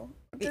little fiddle.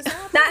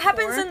 That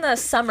happens in the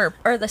summer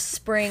or the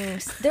spring.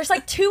 There's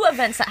like 2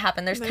 events that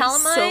happen. There's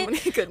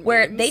Calamai, so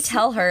where they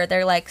tell her,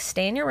 they're like,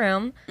 stay in your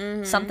room.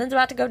 Something's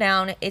about to go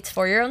down. It's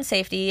for your own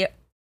safety.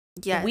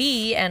 Yes.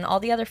 We and all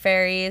the other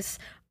fairies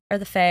or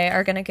the fae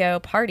are going to go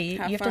party. You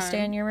have to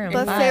stay in your room.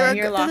 But Feyre,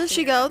 doesn't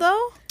she go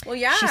though? Well,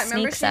 yeah. She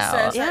remember she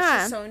says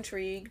that she's so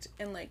intrigued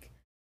and like,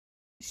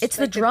 it's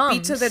like the drums. The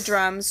beats of the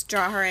drums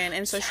draw her in,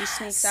 and so she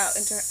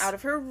sneaks out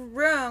of her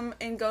room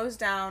and goes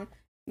down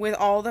with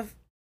all the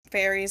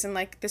fairies and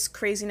like this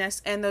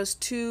craziness, and those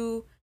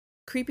 2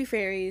 creepy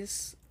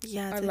fairies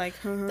are like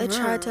they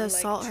tried to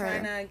assault her,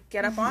 trying to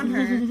get up on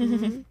her.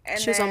 And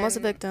she was almost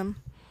a victim.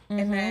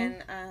 And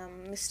then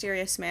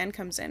mysterious man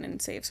comes in and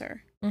saves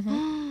her.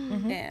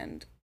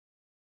 And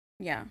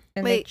and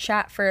they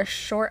chat for a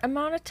short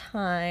amount of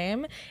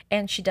time,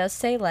 and she does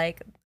say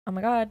like, oh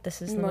my god,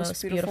 this is the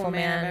most beautiful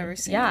man I've ever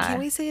seen. Yeah. Can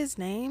we say his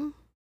name?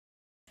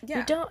 Yeah.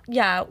 We don't.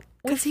 Yeah.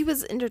 Because he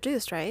was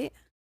introduced, right?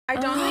 I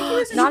don't think he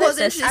was. Not at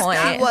this point.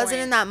 He wasn't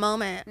in that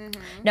moment.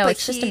 No,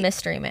 it's just a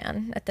mystery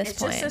man at this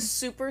point. It's just a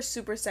super,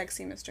 super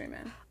sexy mystery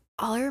man.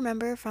 All I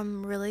remember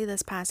from really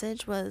this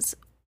passage was,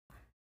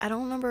 I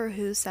don't remember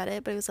who said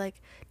it, but it was like,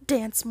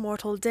 dance,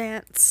 mortal,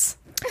 dance.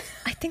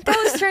 I think that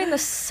was during the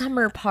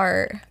summer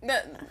part.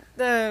 Wasn't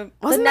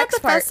that the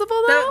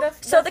festival though?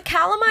 So the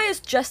Calamai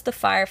is just the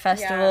fire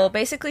festival.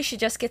 Basically, she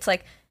just gets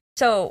like,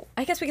 so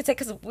I guess we could say,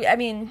 because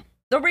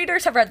the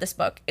readers have read this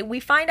book. We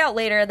find out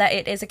later that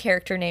it is a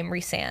character named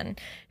Rhysand,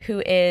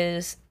 who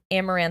is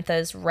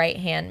Amarantha's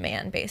right-hand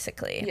man,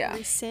 basically. Yeah.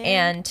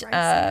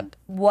 And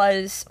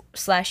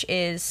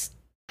was/is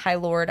High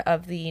Lord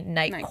of the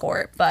Night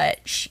Court. But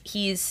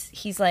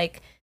he's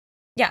like,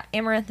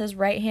 Amarantha's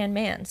right-hand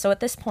man. So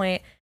at this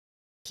point,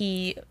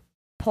 he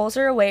pulls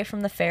her away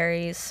from the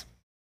fairies,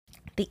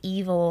 the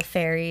evil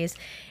fairies,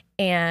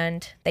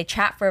 and they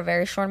chat for a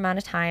very short amount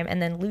of time,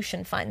 and then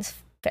Lucien finds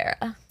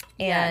Feyre.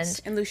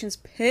 And Lucian's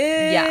pissed.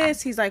 Yeah.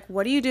 He's like,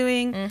 what are you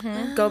doing?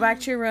 Go back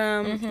to your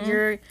room.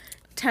 You're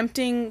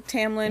tempting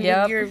Tamlin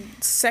with your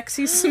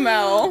sexy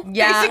smell.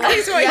 Yeah. Basically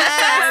is what he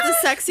says. The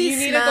sexy smell.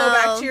 You need to go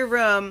back to your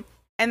room.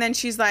 And then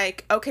she's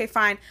like, okay,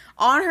 fine.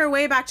 On her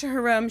way back to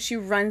her room, she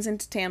runs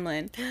into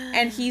Tamlin.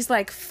 And he's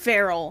like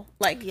feral.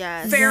 Like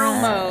feral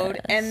mode.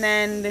 And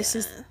then this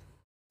is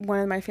one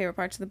of my favorite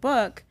parts of the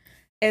book,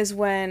 is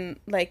when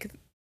like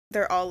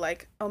they're all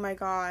like, oh my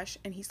gosh.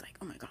 And he's like,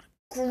 oh my god,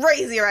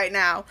 crazy right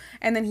now.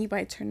 And then he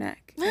bites her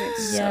neck. And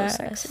it's so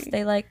sexy.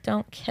 They like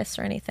don't kiss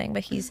or anything,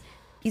 but he's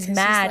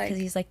mad because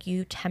he's like,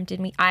 you tempted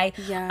me.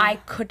 I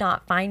could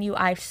not find you.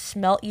 I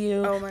smelt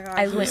you. Oh my god.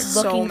 I went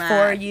looking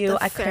for you.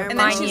 I couldn't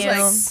find you.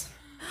 Like,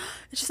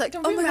 She's like,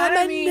 Don't oh be my mad god,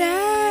 at my me.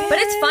 neck. But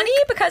it's funny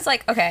because,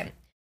 like, okay,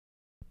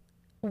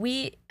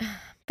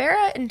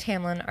 Farrah and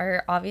Tamlin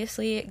are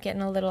obviously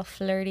getting a little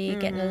flirty,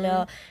 getting a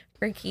little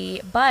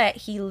freaky, but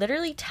he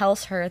literally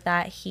tells her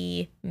that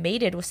he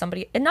mated with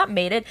somebody, and not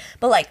mated,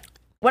 but like,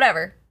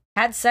 whatever,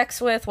 had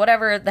sex with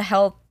whatever the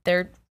hell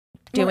they're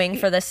doing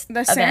for this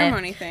the event.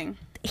 ceremony thing.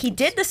 He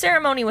did the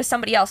ceremony with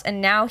somebody else, and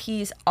now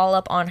he's all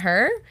up on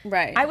her.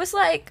 Right. I was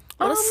like,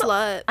 What a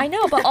slut. I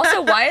know, but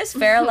also, why is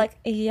Farrah like,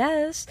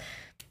 yes?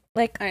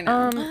 Like, I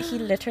know. he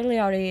literally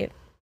already...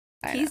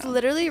 He's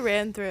literally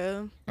ran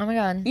through. Oh my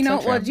god. You know,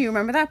 so well, true. do you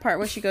remember that part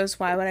where she goes,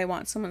 why would I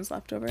want someone's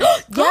leftovers?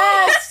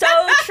 Yes, so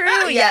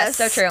true. Yes,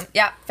 so Yes. true.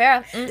 Yeah,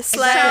 Farrah.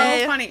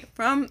 Slay. So funny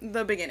from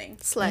the beginning.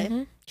 Slay.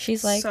 Mhm.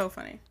 She's like, so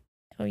funny.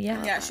 oh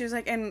yeah. Yeah, she was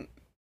like, and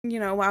you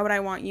know, why would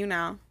I want you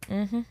now?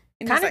 Mm-hmm.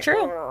 And Kind of he's like,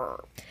 true.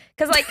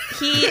 Because like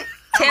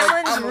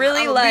Tamlin's I'm a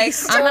really like,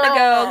 beast. I'm gonna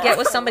go get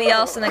with somebody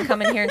else and then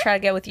come in here and try to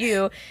get with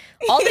you.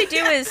 All they do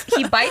is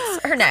he bites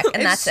her neck and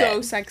It's that's so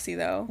it. sexy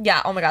though.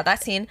 Yeah. Oh my god,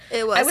 that scene.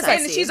 It was. I was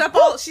sexy.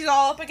 And she's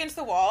all up against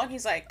the wall, and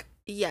he's like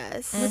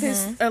Yes. with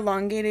his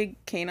elongated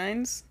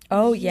canines.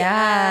 Oh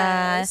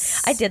yeah.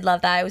 Yes. I did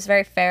love that. It was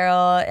very feral.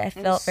 I It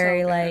was felt so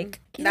very good. like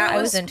That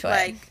I was into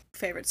like it.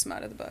 favorite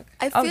smut of the book.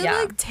 I Oh, feel yeah.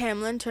 like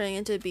Tamlin turning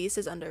into a beast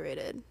is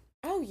underrated.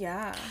 Oh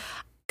yeah.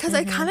 Because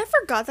Mm-hmm. I kind of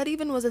forgot that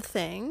even was a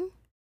thing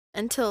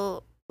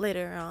until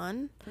later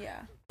on.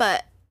 Yeah.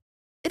 But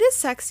it is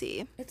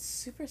sexy. It's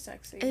super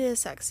sexy. It is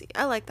sexy.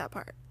 I like that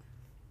part.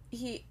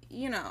 He,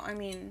 you know, I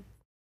mean,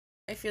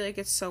 I feel like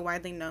it's so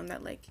widely known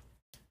that like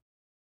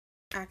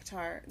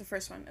Akhtar, the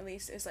first one at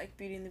least, is like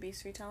Beauty and the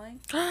Beast retelling.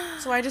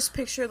 So I just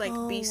picture like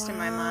Oh, Beast in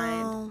my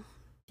mind. wow.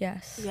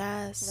 Yes.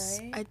 Yes.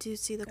 Right? I do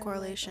see the And I'm like,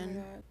 correlation. oh my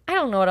God. I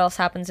don't know what else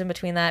happens in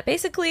between that.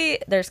 Basically,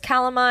 there's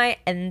Calamai,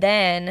 and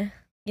then,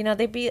 you know,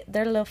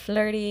 they're a little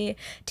flirty.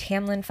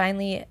 Tamlin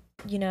finally,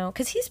 you know,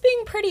 because he's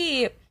being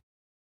pretty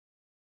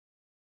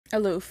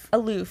Aloof.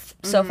 aloof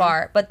so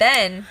far. But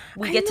then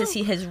we I get to know.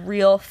 see his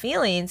real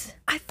feelings.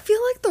 I feel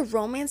like the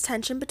romance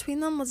tension between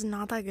them was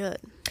not that good.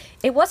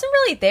 It wasn't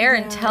really there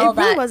Yeah. until It really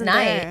that wasn't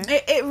night.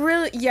 there. It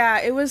really, yeah,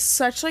 it was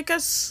such like a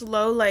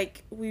slow,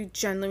 like we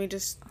genuinely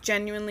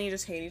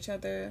just hate each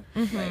other,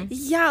 like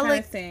Yeah, kind like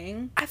of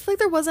thing I feel like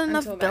there wasn't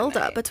enough Until that build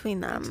up night.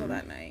 between until them.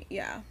 that night.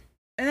 Yeah,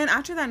 and then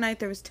after that night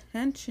there was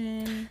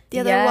tension.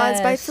 Yeah, there was,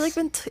 but I Yes. feel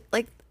like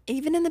like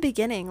even in the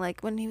beginning,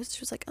 like when he was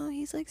just like, oh,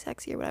 he's like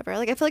sexy or whatever.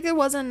 Like I feel like there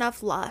wasn't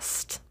enough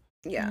lust.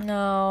 Yeah,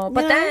 No,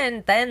 but You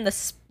then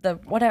the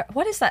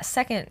what is that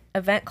second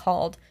event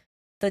called?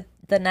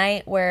 The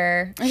night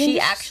where I think she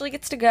it's- actually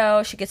gets to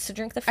go. She gets to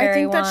drink the fairy I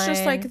think wine. that's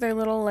just like their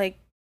little like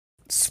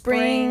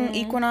spring Spring.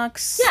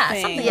 equinox Yeah,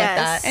 thing. something Yes.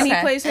 like that. And Okay.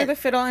 he plays her the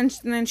fiddle, and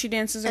then she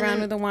dances And around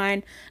then- with the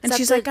wine, and that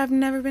she's the- like, "I've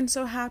never been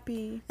so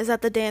happy." Is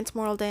that the dance,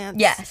 moral dance?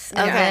 Yes.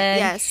 Okay. And then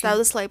Yes, that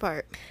was the slay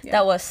part. Yeah.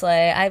 That was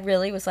slay. I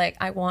really was like,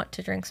 I want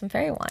to drink some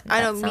fairy wine.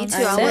 I know, That me sounds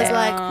too. I was sick.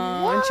 like,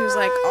 And she was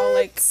like, all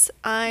like, "What?"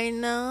 I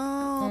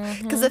know,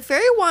 Mm-hmm. because the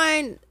fairy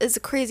wine is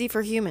crazy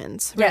for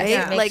humans, Yes,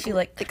 right? it makes you,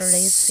 like,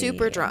 crazy.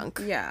 super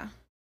drunk. yeah,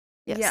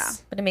 Yes. yeah.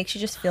 But it makes you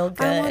just feel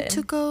good. I want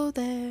to go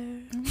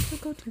there. I want to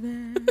go to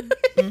there.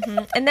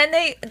 Mhm. And then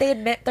they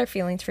admit their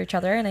feelings for each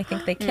other, and I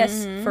think they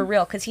kiss for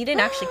real because he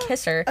didn't actually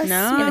kiss her No. in the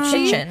smoochie?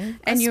 kitchen.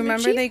 And you A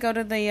remember smoochie? they go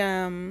to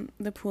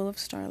the pool of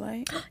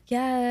starlight?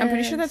 Yeah, I'm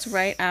pretty sure that's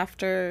right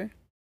after,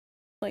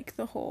 like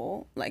the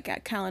whole like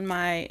at Cal and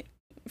my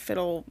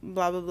fiddle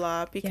blah blah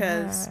blah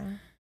because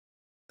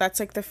that's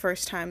like the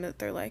first time that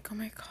they're like, oh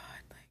my god,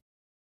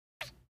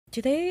 like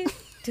do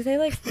they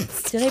like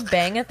do they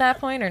bang at that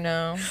point or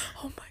no?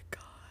 Oh my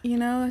god. you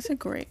know that's a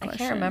great I question.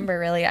 can't remember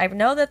really. I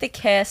know that they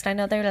kissed. I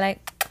know they're like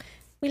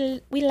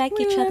we like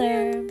each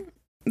other.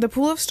 The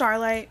pool of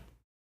starlight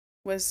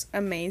was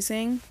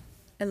amazing.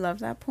 I love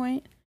that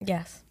point.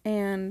 Yes.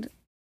 And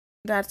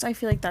that's I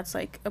feel like that's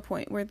like a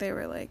point where they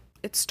were like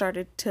it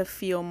started to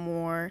feel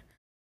more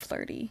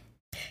flirty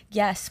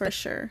Yes, for but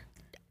sure.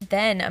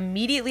 then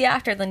immediately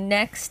after the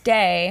next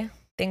day,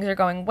 things are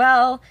going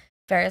well.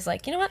 Farrah's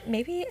like, you know what?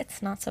 Maybe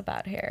it's not so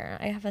bad here.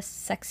 I have a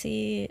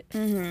sexy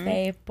Mhm.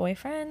 fae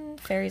boyfriend.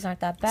 Fairies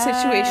aren't that bad.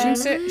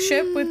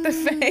 Situationship with the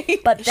fae.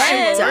 But She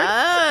then,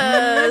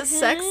 does. Mhm.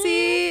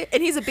 Sexy.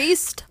 And he's a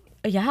beast.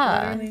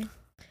 yeah. Literally.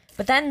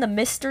 But then the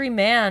mystery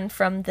man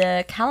from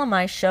the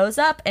Calamai shows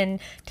up, and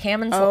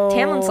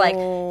Tamlin's like,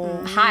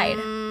 hide.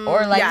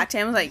 Or like, yeah,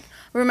 Tamlin's like,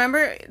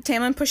 remember,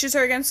 Tamlin pushes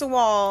her against the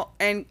wall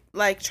and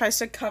like tries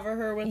to cover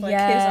her with like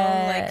his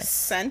own like Yes.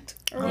 scent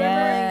or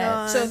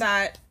Yes. whatever, so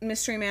that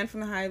mystery man from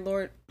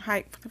the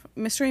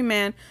mystery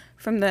man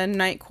from the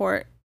night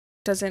court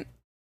doesn't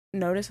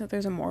notice that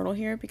there's a mortal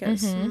here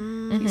because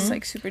Mhm. he's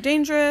like super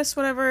dangerous,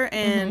 whatever,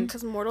 and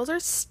Because mortals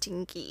are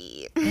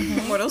stinky.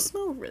 mortals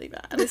smell really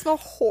bad. They smell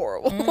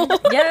horrible.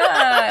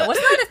 yeah.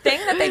 Wasn't that a thing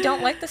that they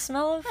don't like the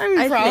smell of? I mean,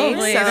 I think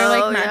probably they're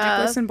like so,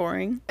 magicless yeah. and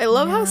boring. I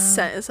love how Yeah.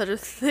 scent is such a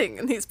thing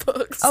in these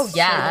books. Oh,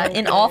 yeah. So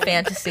In all good.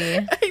 fantasy. I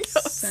know, it's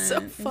so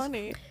Scent is-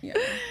 funny. Yeah,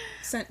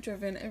 scent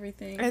driven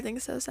everything. I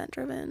think so, scent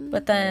driven.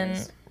 But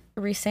then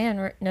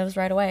Rhysand knows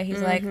right away.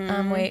 He's like,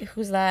 wait,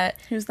 who's that?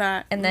 Who's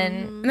that? And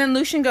then And then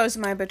Lucian goes,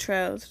 my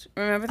betrothed.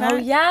 Remember that? oh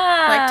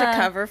yeah, Like to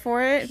cover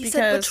for it. He because,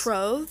 said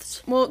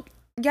betrothed? Well,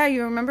 yeah,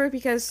 you remember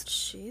because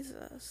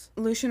Jesus.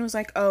 Lucian was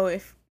like, oh,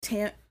 if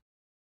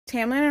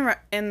Tamlin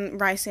and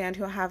Rhysand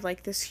who have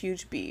like this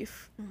huge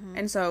beef.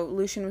 And so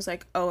Lucian was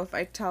like, oh, if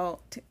I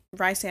tell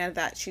Rhysand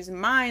that she's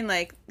mine,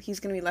 like he's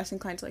gonna be less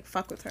inclined to like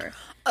fuck with her.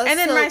 And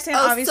then Rhysand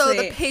obviously.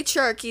 So the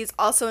patriarchy is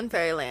also in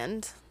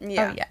Fairyland.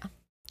 Yeah. Oh yeah.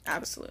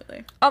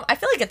 Absolutely. I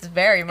feel like it's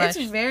very much.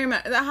 It's very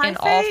much the high in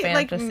all fae,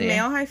 like fantasy.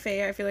 male high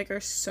fae. I feel like are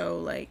so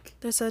like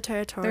They're so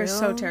territorial. they're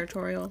so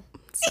territorial.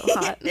 So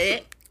hot.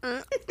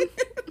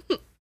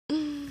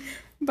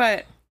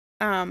 But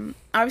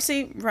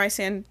obviously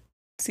Rhysand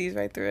sees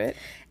right through it,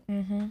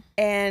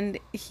 and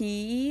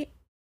he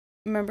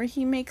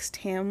makes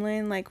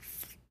Tamlin like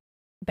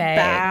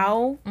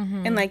bow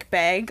and like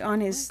beg on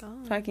his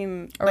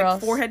fucking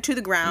like forehead to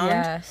the ground.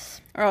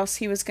 Yes. Or else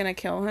he was gonna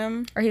kill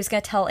him. Or he was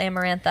gonna tell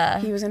Amarantha.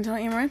 He was gonna tell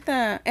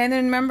Amarantha. And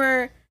then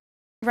remember,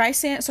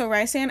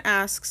 Rhysand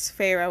asks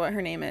Feyre what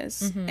her name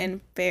is, and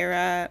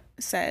Feyre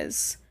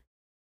says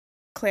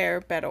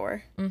Claire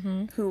Bedor,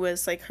 who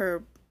was like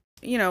her,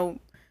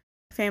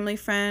 family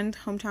friend,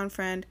 hometown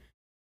friend,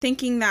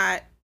 thinking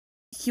that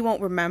he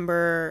won't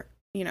remember.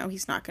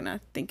 He's not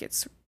gonna think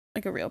it's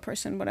like a real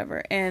person,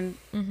 whatever. And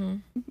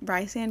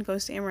Rhysand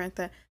goes to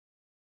Amarantha,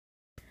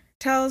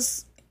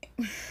 tells.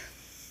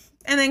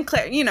 And then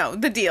Claire,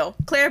 the deal.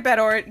 Claire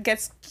Bedor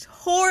gets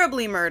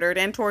horribly murdered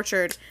and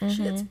tortured.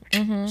 And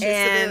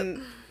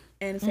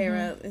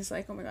Feyre is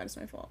like, oh my god, it's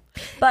my fault.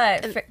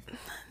 But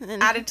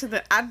Added to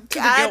the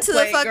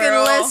fucking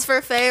girl. list for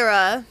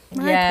Feyre.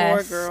 My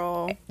poor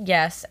girl.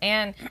 Yes,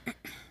 and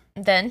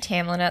then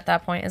Tamlin at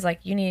that point is like,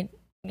 you're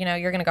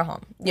gonna go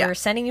home. Yeah. We're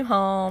sending you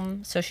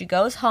home. So she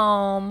goes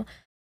home.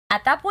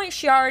 At that point,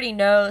 she already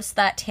knows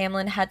that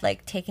Tamlin had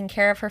like taken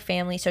care of her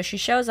family. So she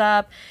shows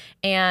up,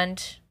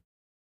 and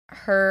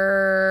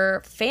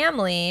her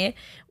family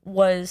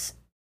was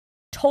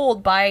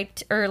told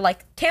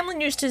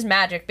Tamlin used his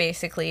magic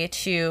basically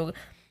to,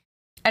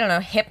 I don't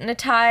know,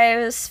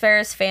 hypnotize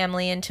Farrah's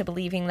family into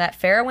believing that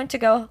Farrah went to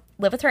go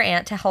live with her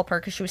aunt to help her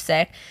because she was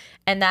sick,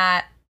 and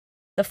that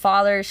the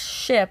father's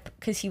ship,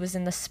 because he was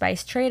in the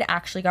spice trade,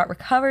 actually got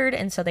recovered,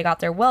 and so they got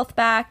their wealth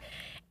back.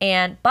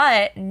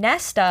 But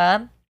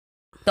Nesta,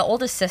 the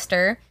oldest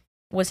sister,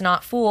 was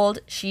not fooled.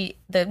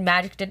 The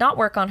magic did not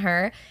work on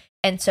her.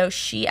 And so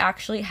she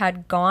actually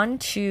had gone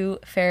to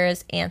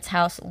Farrah's aunt's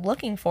house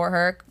looking for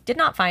her, did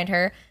not find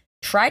her,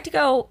 tried to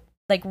go,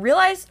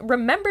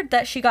 remembered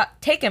that she got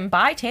taken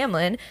by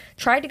Tamlin,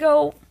 tried to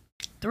go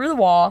through the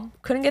wall,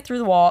 couldn't get through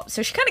the wall.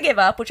 So she kind of gave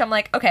up, which I'm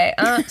like, okay,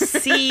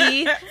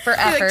 C for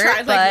effort.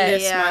 Tried,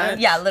 but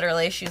yeah,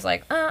 literally, she's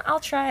like,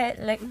 I'll try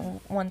it,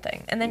 one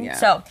thing. And then,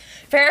 so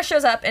Farrah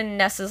shows up, and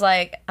Nessa's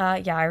like,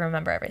 yeah, I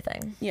remember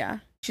everything. Yeah.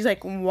 She's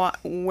like,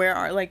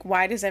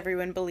 why does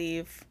everyone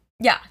believe...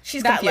 Yeah,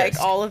 she's that confused.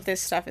 all of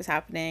this stuff is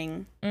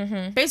happening.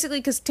 Basically,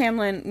 because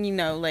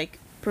Tamlin,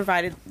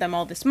 provided them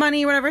all this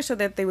money or whatever, so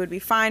that they would be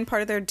fine.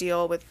 Part of their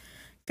deal with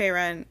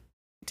Feyre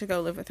to go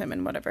live with him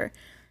and whatever.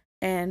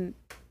 And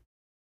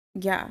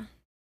yeah,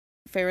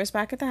 Feyre's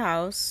back at the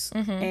house,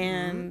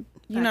 and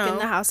back in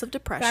the house of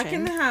depression. Back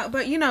in the house,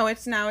 but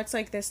it's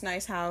like this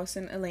nice house,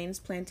 and Elaine's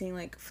planting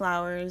like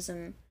flowers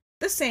and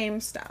the same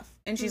stuff,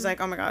 and she's like,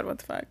 oh my god, what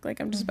the fuck? Like,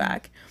 I'm just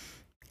back.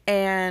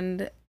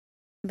 And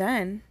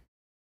then.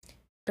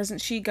 Doesn't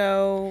she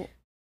go,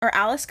 or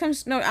Alice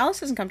comes? No, Alice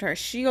doesn't come to her.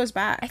 She goes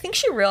back. I think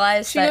she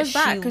realized she that goes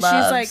back because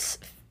she's like,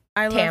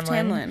 I love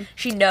Tamlin.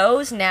 She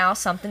knows now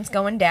something's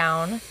going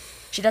down.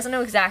 She doesn't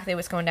know exactly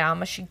what's going down,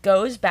 but she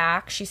goes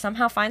back. She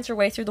somehow finds her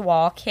way through the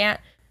wall.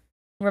 Can't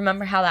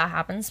remember how that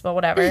happens, but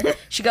whatever.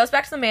 She goes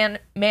back to the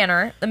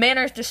manor. The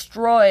manor is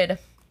destroyed.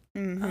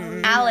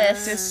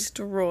 Alice,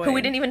 destroyed, who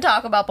we didn't even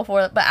talk about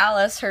before, but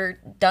Alice, her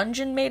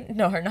dungeon maiden,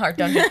 no, her not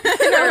dungeon,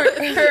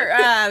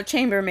 her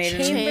chamber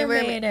maiden.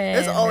 Chamber maiden.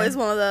 There's always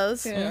one of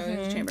those.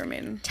 Chamber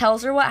maiden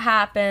tells her what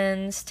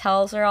happens,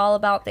 tells her all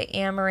about the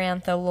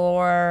Amarantha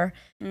lore,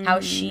 how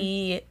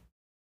she.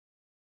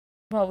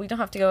 Well, we don't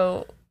have to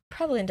go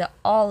probably into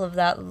all of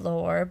that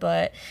lore,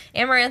 but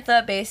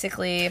Amarantha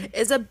basically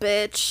is a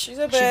bitch. She's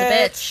a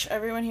bitch.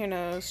 Everyone here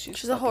knows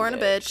she's a whore and a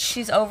bitch.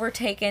 She's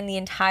overtaken the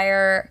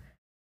entire.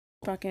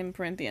 Fucking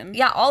Perinthian.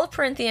 Yeah, all of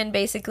Perinthian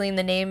basically in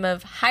the name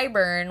of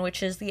Hybern,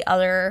 which is the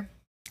other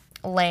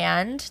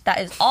land that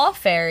is all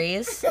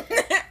fairies.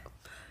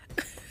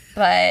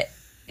 But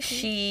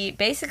she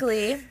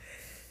basically,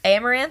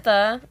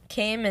 Amarantha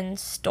came and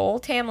stole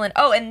Tamlin.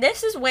 Oh, and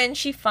this is when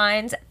she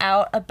finds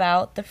out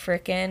about the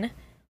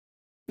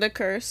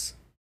curse.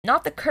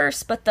 Not the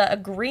curse, but the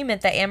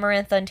agreement that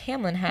Amarantha and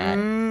Tamlin had.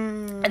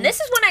 And this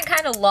is when I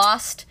kind of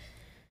lost...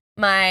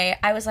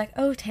 I was like,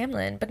 oh,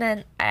 Tamlin. But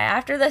then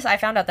after this, I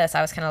found out this.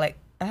 I was kind of like,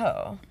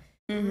 oh.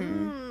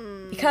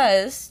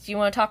 Because, do you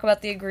want to talk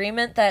about the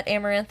agreement that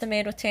Amarantha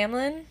made with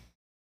Tamlin?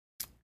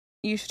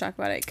 You should talk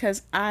about it,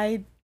 because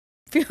I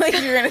feel like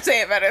you're gonna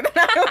say it better than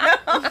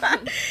I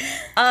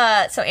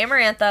will. So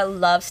Amarantha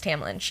loves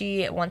Tamlin.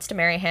 She wants to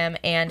marry him,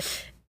 and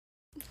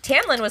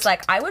Tamlin was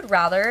like, I would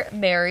rather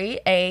marry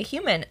a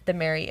human than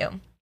marry you.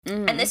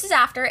 Mm-hmm. And this is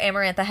after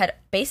Amarantha had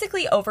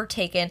basically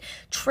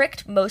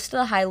tricked most of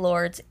the High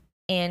Lords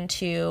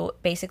into,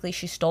 basically,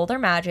 she stole their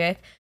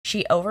magic.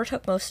 She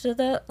overtook most of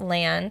the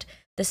land.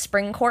 The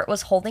Spring Court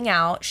was holding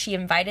out. She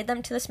invited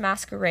them to this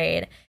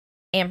masquerade.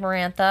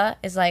 Amarantha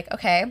is like,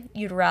 okay,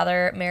 you'd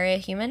rather marry a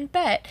human?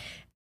 Bet.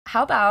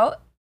 How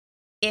about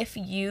if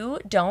you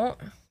don't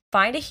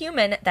find a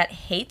human that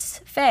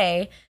hates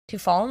Fae to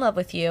fall in love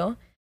with you,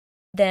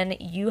 then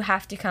you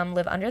have to come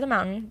live under the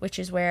mountain, which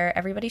is where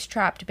everybody's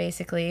trapped,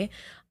 basically,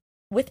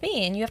 with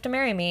me, and you have to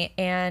marry me.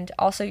 And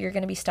also, you're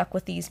going to be stuck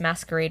with these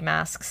masquerade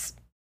masks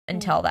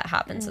until that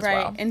happens as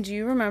well. And do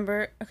you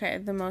remember, okay,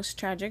 the most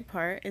tragic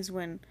part is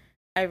when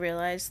I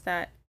realized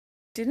that,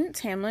 didn't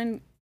Tamlin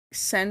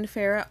send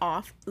Farah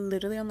off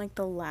literally on, like,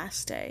 the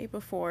last day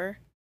before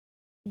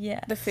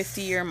the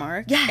 50-year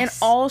mark? Yes. And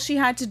all she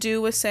had to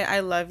do was say, I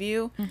love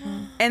you.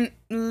 Mm-hmm. And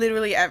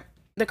literally,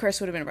 the curse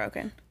would have been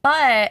broken.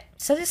 But,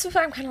 so this is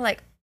where I'm kind of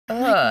like,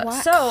 ugh.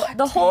 Like, so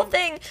the whole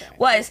thing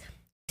was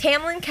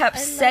Tamlin kept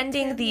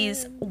sending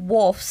these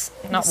wolves,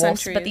 not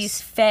wolves, but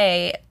these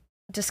fae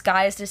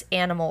disguised as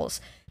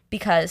animals,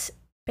 because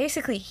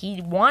basically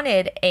he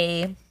wanted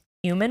a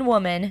human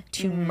woman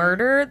to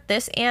murder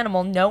this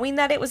animal, knowing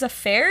that it was a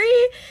fairy,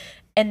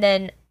 and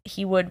then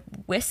he would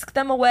whisk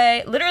them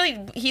away.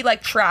 Literally, he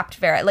like trapped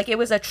Vera. Like, it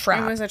was a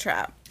trap. It was a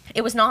trap.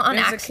 It was not on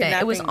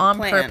accident. It was on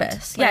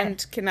purpose.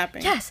 Planned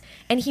kidnapping. Yes.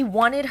 And he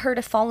wanted her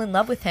to fall in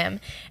love with him.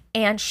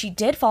 And she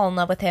did fall in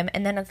love with him.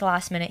 And then at the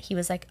last minute, he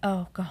was like,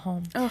 oh, go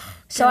home. Ugh,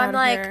 so I'm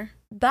like,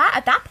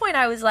 at that point,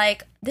 I was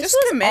like, this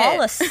was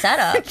all a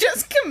setup.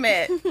 Just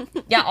commit.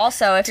 Yeah.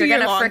 Also, if you're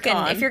gonna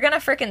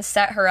freaking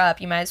set her up,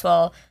 you might as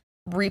well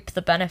reap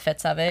the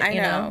benefits of it. I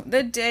know.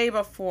 The day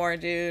before,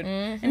 dude.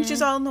 Mm-hmm. And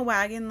she's all in the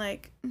wagon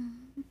like,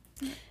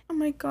 oh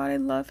my God, I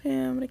love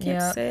him. But I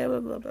can't say it, blah,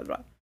 blah, blah,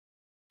 blah.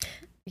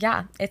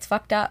 Yeah, it's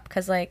fucked up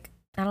because, like,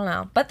 I don't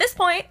know. But at this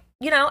point,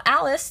 you know,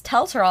 Alice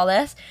tells her all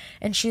this,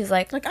 and she's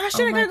like, oh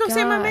shit, I gotta go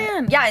save my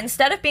man. Yeah,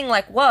 instead of being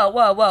like, whoa,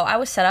 I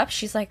was set up,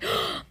 she's like,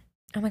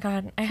 oh my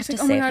God, I have to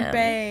save him.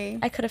 Bae.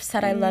 I could have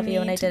said I love you,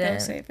 and I didn't. Go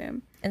save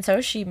him. And so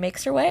she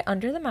makes her way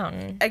under the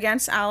mountain.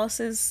 Against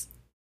Alice's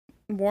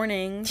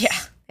warnings. Yeah.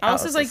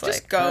 Alice is like,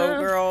 just go,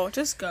 girl.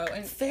 Just go.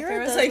 And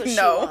Farrah's like,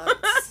 no.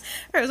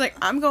 Farrah's like,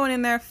 I'm going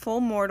in there full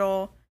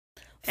mortal.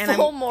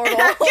 Full mortal.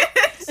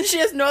 She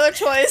has no other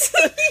choice.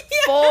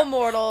 Full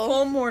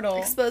mortal.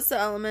 Exposed to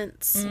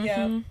elements. Mm-hmm.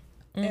 Yeah.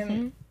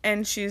 Mm-hmm.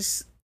 And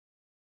she's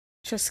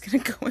just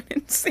gonna go in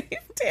and save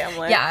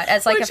Tamlin. Yeah,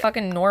 as like a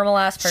fucking normal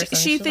ass person.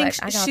 She thinks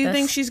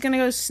she's gonna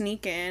go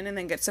sneak in and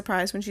then get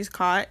surprised when she's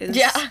caught.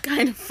 Is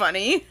kind of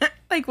funny.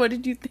 Like, what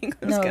did you think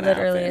was gonna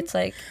happen? It's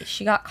like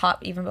she got caught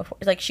even before.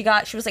 Like she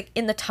was like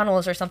in the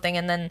tunnels or something,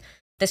 and then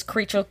this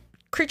creature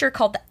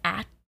called the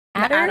adder.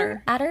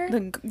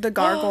 The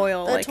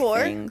gargoyle like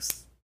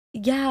things.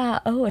 Yeah.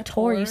 Oh, a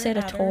tor. You said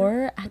a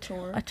tor. I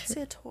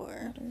say a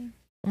tor.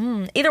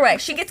 Either way,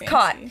 she gets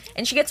caught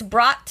and she gets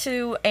brought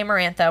to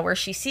Amarantha, where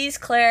she sees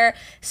Claire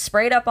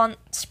splayed up on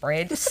the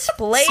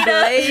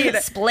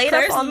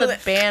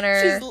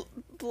banner. She's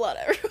blood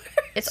everywhere.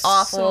 It's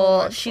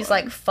awful. So she's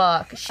like,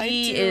 fuck.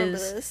 She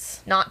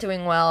is not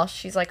doing well.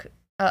 She's like,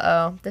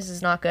 uh-oh, this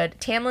is not good.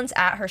 Tamlin's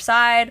at her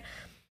side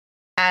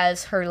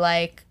as her,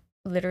 like,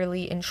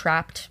 literally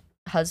entrapped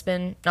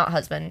entrapped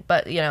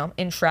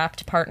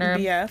partner.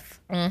 BF.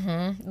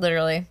 Mm-hmm.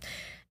 Literally.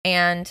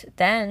 And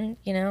then,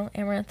 you know,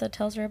 Amarantha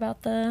tells her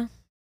about the...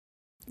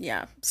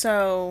 Yeah.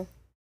 So,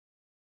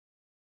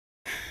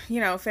 you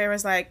know,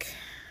 Farrah's like,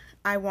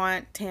 I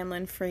want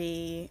Tamlin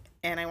free,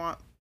 and I want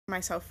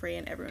myself free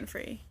and everyone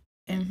free.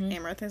 And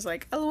Amarantha's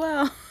like,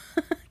 LOL.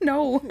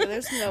 No.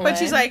 There's no way. But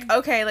she's like,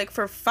 okay, like,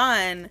 for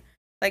fun,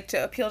 like,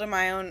 to appeal to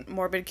my own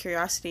morbid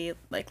curiosity,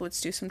 like, let's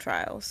do some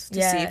trials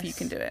to see if you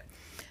can do it.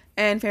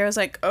 And Farrah's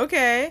like,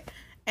 okay.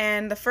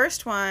 And the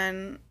first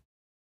one,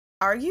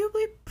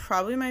 arguably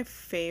probably my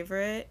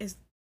favorite, is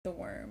the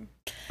worm.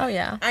 Oh,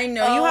 yeah. I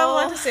know you have a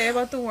lot to say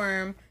about the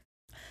worm,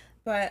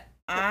 but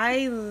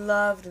I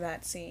loved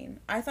that scene.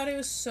 I thought it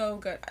was so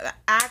good. The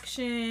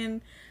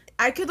action,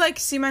 I could, like,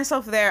 see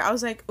myself there. I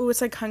was like, ooh, it's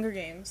like Hunger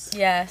Games.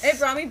 Yes. It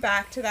brought me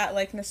back to that,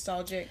 like,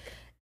 nostalgic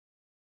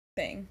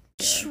thing.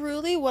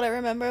 Truly, what I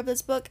remember of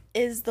this book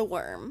is the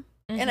worm.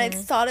 And I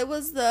thought it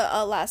was the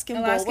Alaskan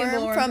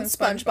bullworm from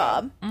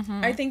SpongeBob.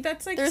 Mm-hmm. I think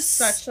that's, like,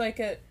 such, like,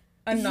 a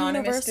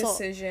anonymous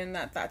decision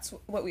that's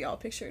what we all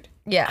pictured.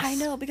 Yeah, I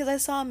know, because I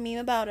saw a meme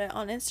about it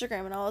on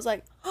Instagram, and I was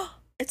like, oh,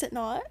 is it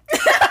not?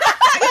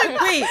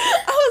 Wait.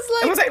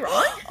 I was like,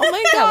 wrong? Oh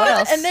my God. Yeah, what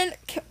else? And then,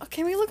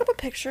 can we look up a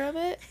picture of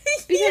it?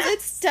 Because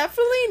it's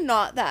definitely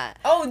not that.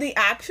 Oh, the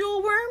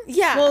actual worm?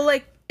 Yeah. Well,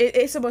 like,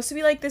 it's supposed to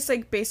be, like, this,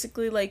 like,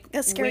 basically, like,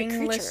 a scary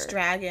wingless creature.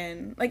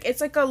 Dragon. Like,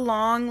 it's, like, a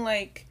long,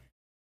 like,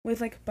 with,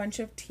 like, a bunch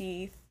of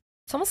teeth.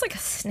 It's almost like a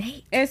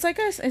snake. It's like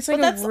a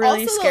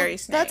really scary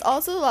snake. That's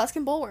also the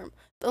Alaskan bullworm.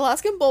 The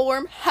Alaskan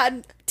bullworm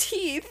had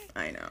teeth.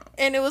 I know.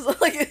 And it was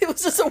like, it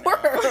was just a worm.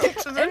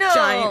 It's just a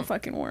giant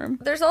fucking worm.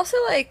 There's also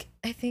like,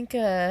 I think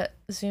a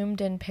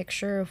zoomed in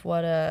picture of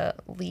what a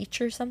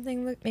leech or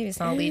something. Maybe it's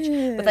not a leech,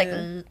 with like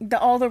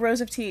all the rows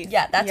of teeth.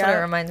 Yeah, that's what it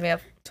reminds me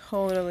of.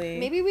 Totally.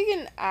 Maybe we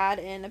can add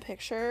in a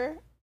picture.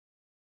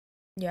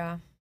 Yeah.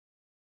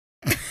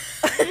 This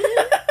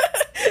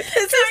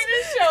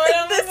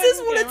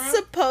is what it's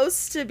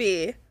supposed to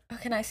be. Oh,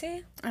 can I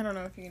see? I don't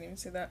know if you can even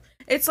see that.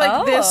 It's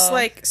like this,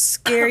 like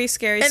scary,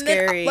 scary, and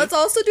scary. Then, let's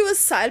also do a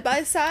side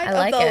by side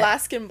of the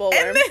Alaskan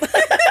bullworm.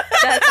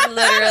 That's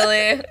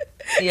literally,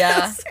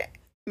 yeah.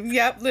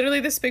 Yep, literally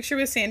this picture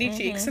with sandy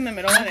cheeks in the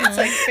middle, and it's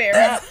like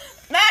Farrah.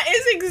 That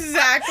is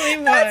exactly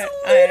what. That's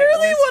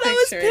literally what I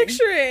was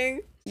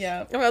picturing.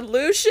 Yeah. About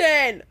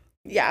Lucian.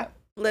 Yeah,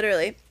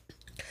 literally.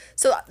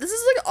 So this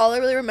is like all I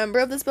really remember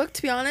of this book,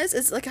 to be honest,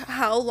 is like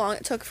how long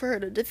it took for her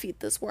to defeat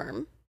this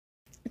worm.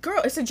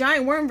 Girl, it's a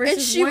giant worm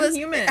versus one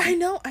human. I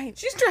know.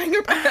 She's trying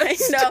her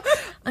best.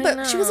 I know.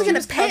 But she was like in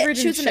a pit.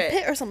 She was in a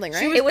pit or something,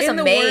 right? It was in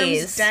a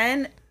maze. Worm's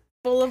den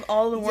full of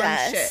all the worm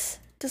shit.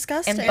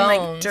 Disgusting. And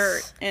bones. Like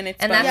dirt. And it's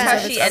that's how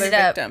she ended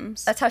up.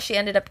 Victims. That's how she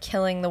ended up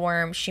killing the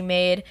worm. She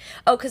made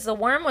because the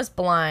worm was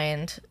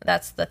blind.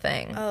 That's the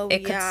thing. Oh,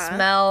 it could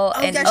smell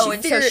and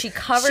so she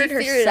covered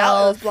herself. It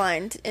out, it was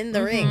blind in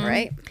the ring,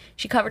 right?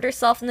 She covered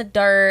herself in the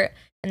dirt,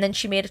 and then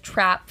she made a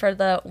trap for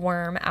the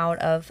worm out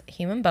of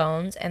human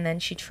bones, and then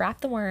she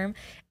trapped the worm.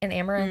 And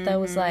Amarantha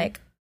was like,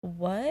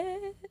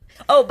 "What?"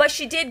 Oh, but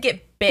she did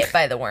get bit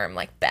by the worm,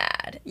 like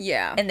bad.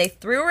 Yeah. And they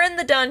threw her in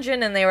the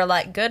dungeon, and they were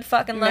like, "Good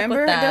fucking luck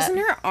with that." Doesn't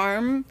her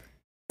arm?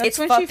 It's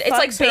fucked. It's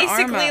like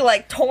basically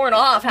like torn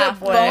off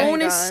halfway. The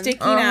bone is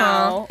sticking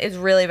out. It's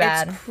really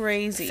bad. It's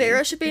crazy.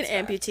 Farrah should be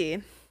an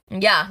amputee.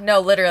 Yeah,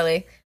 no,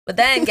 literally. But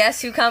then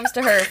guess who comes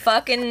to her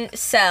fucking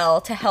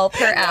cell to help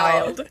her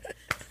out?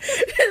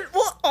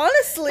 Well,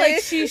 honestly,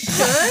 like she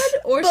should,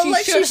 or she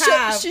like should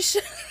have, she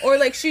should, or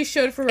like she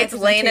should for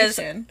representation. It's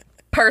Lena's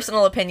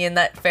personal opinion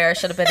that Farrah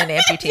should have been an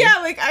amputee. Yeah,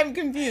 like I'm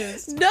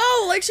confused.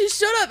 No, like she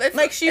should have.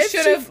 Like she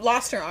should have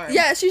lost her arm.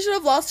 Yeah, she should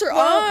have lost her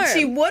arm.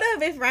 She would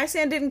have if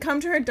Rysand didn't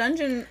come to her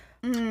dungeon.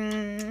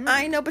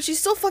 I know, but she's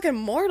still fucking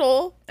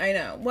mortal. I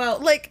know. Well,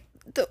 like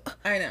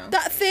I know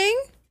that thing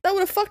that would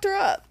have fucked her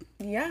up.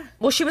 Yeah.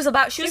 Well, she was like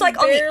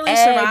on the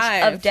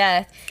edge of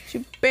death.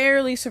 She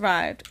barely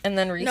survived. And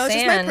then Rhysand. No, it's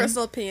just my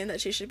personal opinion that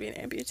she should be an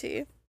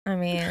amputee. I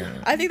mean,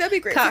 I think that'd be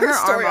great for her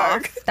story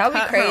arc. That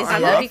would be crazy.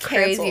 That'd be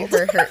crazy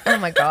for her. Oh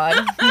my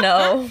god,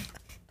 no.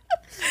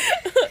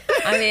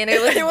 I mean,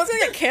 it wasn't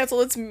gonna get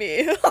canceled. It's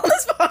me on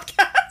this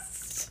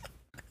podcast.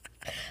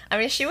 I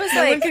mean, she was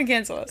no like, one can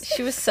cancel us.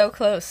 She was so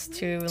close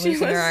to losing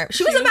her arm.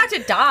 She was about to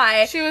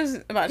die. She was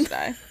about to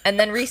die. And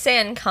then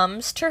Rhysand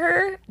comes to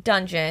her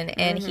dungeon,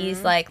 and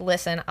he's like,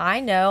 "Listen, I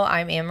know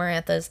I'm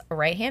Amarantha's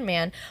right-hand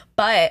man,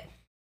 but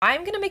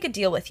I'm gonna make a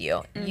deal with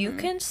you. You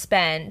can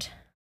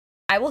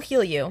I will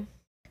heal you,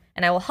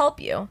 and I will help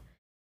you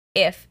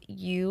if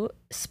you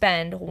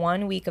spend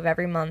 1 week of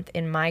every month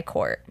in my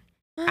court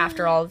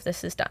after all of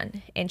this is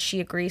done." And she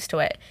agrees to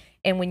it.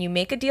 And when you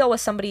make a deal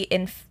with somebody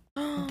in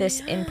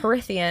in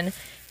Prythian,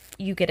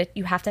 you get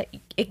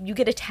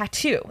a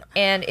tattoo,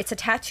 and it's a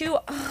tattoo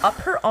up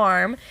her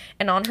arm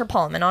and on her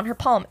palm, and on her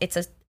palm it's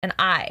an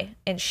eye.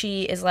 And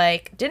she is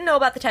like, didn't know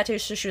about the tattoo,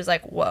 so she was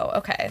like, whoa,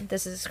 okay,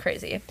 this is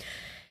crazy.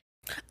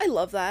 I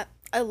love that.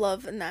 I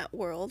love in that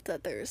world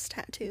that there's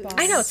tattoos.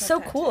 I know, it's so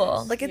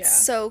cool. Like, it's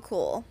so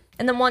cool.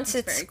 And then once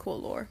it's very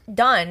cool lore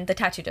done, the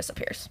tattoo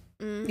disappears.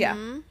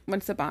 Yeah,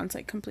 once the bond's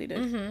like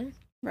completed.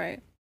 Right.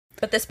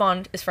 But this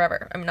bond is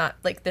forever. I'm not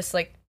like this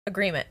like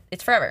agreement.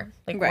 It's forever.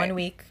 Like 1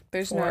 week.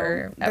 There's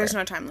no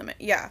time limit.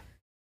 Yeah.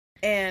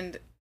 And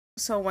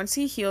so once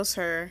he heals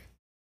her,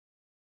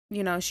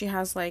 you know, she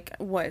has like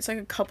it's like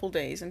a couple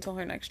days until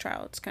her next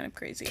trial. It's kind of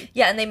crazy.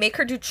 Yeah, and they make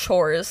her do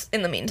chores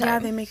in the meantime. Yeah,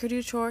 they make her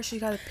do chores. She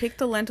got to pick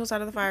the lentils out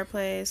of the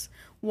fireplace,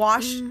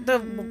 wash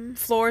the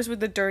floors with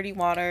the dirty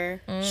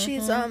water.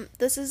 She's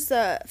this is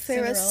the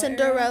Farrah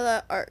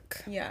Cinderella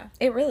arc. Yeah,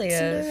 it really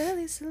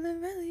is.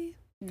 Cinderella.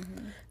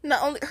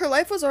 Not only her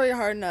life was already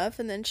hard enough,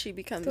 and then she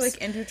becomes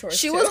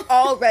She was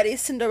already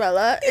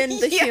Cinderella in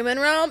the human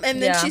realm,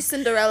 and then she's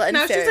Cinderella in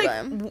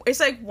fairyland. It's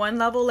like one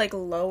level like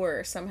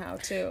lower somehow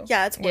too.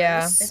 Yeah, it's worse.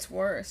 Yeah. It's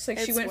worse. Like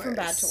she went from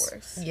bad to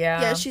worse.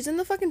 Yeah. Yeah, she's in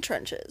the fucking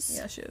trenches.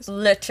 Yeah, she is.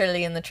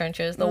 Literally in the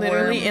trenches. The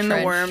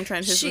worm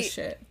trenches with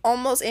shit.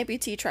 Almost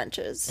amputee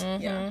trenches.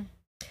 Yeah.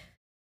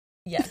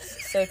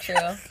 Yes, so true.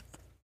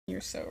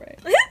 You're so right.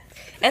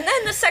 And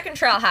then the second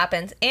trial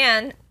happens,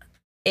 and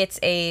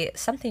it's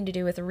something to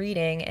do with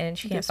reading, and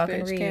she can't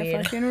fucking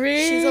read.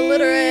 She's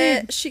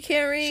illiterate. She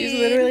can't read. She's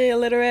literally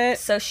illiterate.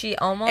 So she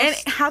almost.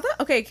 And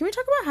okay, can we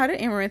talk about how did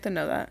Amarantha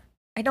know that?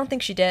 I don't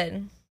think she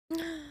did.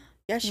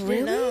 Yeah, she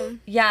didn't know.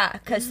 Yeah,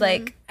 because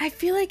like I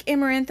feel like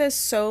Amarantha is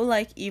so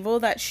like evil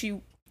that she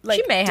may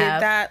did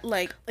have that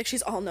like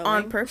she's all knowing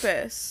on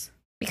purpose.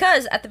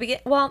 Because at the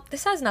beginning, well,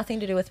 this has nothing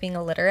to do with being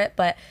illiterate,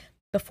 but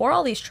before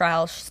all these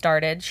trials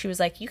started, she was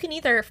like, you can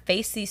either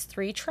face these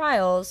 3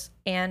 trials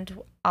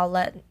and I'll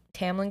let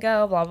Tamlin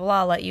go, blah, blah, blah,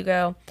 I'll let you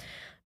go.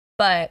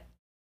 but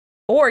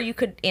or you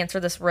could answer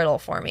this riddle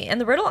for me.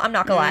 And the riddle, I'm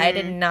not gonna lie, I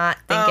did not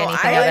think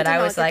anything of it.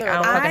 I was like, I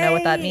don't fucking know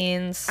what that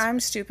means. I'm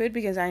stupid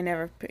because I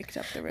never picked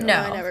up the riddle. No,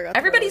 I never got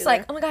everybody's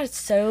like, oh my god, it's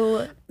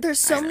so. There's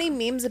so many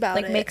memes about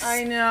like, it. makes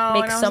I know.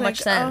 makes so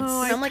much sense.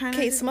 Oh, and I'm like,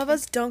 okay, some of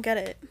us don't get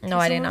it. No,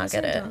 I did not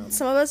get it.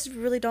 Some of us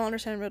really don't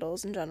understand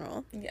riddles in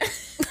general. Yeah.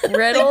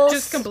 Riddles,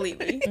 just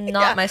completely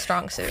not my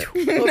strong suit.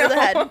 Over the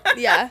head.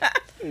 Yeah.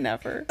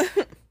 Never.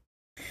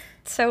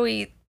 So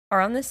we are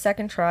on this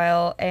second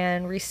trial,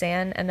 and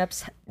Rhysand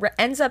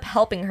ends up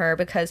helping her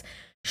because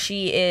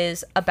she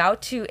is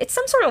about to. It's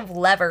some sort of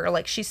lever.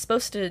 Like, she's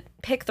supposed to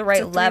pick the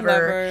right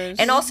lever,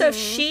 and also if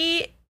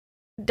she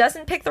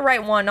doesn't pick the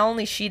right one, not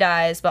only she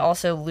dies, but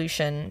also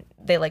Lucian.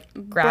 They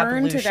like grab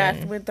Burned Lucian to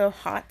death with the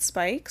hot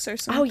spikes or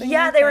something. Oh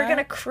yeah, like they were that.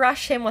 gonna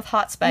crush him with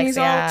hot spikes. And he's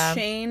yeah. all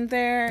chained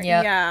there.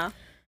 Yep. Yeah.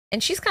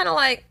 And she's kind of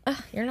like,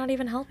 "You're not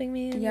even helping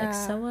me." Yeah. Like,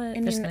 so what?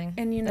 And Just you, kidding.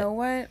 and you know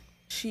what?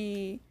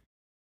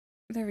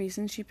 The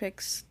reason she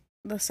picks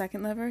the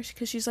second lever is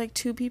because she's like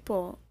two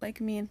people,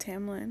 like me and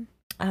Tamlin.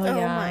 Oh Oh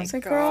yeah. my It's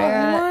like, God. girl,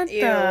 Farrah- what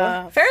Ew. the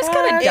Farrah's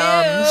kind of fuck?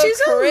 dumb.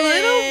 She's a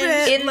little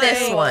bit In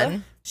this like-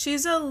 one.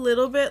 She's a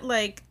little bit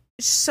like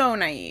so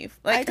naive.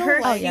 Like don't her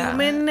like that.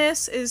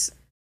 humanness is.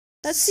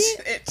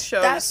 It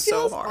shows so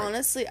feels hard.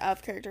 honestly out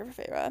of character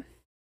for Farrah.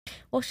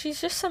 Well, she's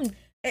just some.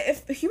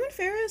 If human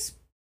Farrah's,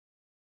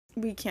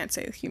 we can't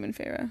say human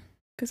Farrah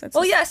because that's.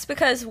 Well, yes,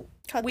 because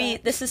Cut we.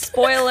 that. This is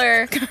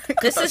spoiler.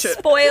 This is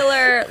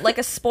spoiler. Like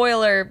a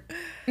spoiler.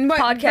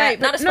 podcast,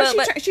 not a spoiler,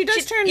 but she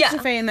does turn to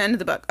Faye in the end of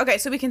the book. Okay,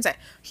 so we can say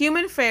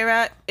human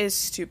Farrah is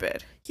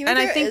stupid, Human and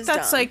I Farrah think is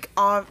that's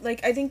dumb.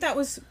 like I think that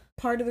was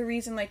part of the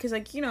reason, like, because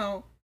like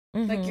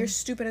like you're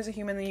stupid as a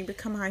human, then you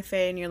become high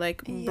Fae, and you're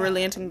like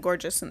brilliant and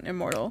gorgeous and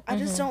immortal. I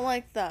just don't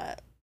like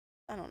that.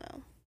 I don't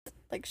know.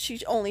 Like,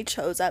 she only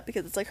chose that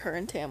because it's like her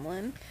and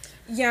Tamlin.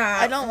 Yeah,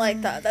 I don't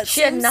like that. That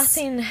She had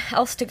nothing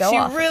else to go She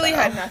off. really though.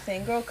 had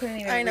nothing. Girl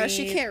couldn't even. I know, read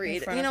she can't in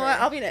read. front You of know her. what?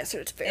 I'll be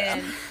nicer to Farrah.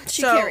 And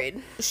She so can't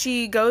read.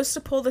 She goes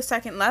to pull the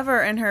second lever,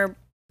 and her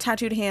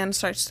tattooed hand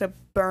starts to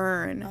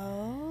burn.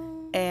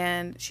 Oh.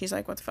 And she's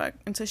like, what the fuck?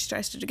 And so she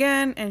tries to do it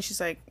again, and she's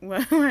like,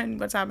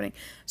 what's happening?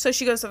 So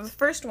she goes to the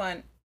first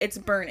one, it's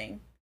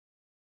burning.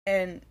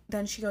 And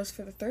then she goes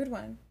for the third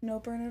one, no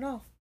burn at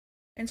all.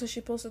 And so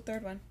she pulls the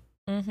third one.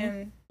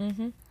 And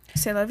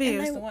C'est la vie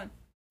is the one.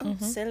 Oh,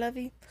 c'est la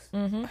vie.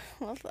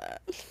 Love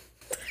that.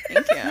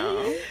 Thank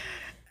you.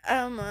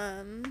 I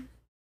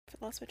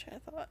lost my train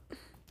of thought.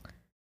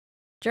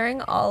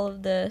 During all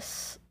of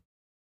this,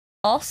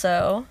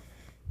 also,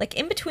 like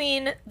in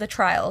between the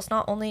trials,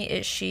 not only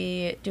is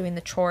she doing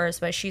the chores,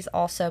 but she's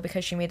also,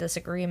 because she made this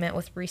agreement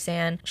with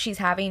Rhysand, she's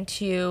having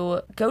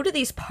to go to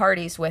these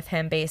parties with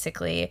him,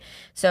 basically.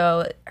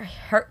 So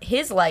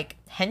his like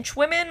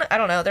henchwomen, I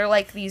don't know, they're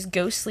like these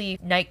ghostly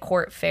night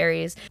court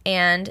fairies,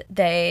 and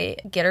they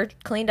get her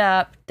cleaned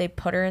up, they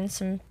put her in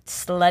some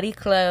slutty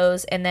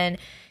clothes, and then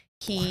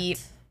he...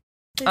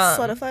 They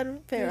slutified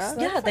Farrah.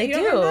 Yeah, they You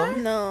do. don't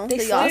remember? No, They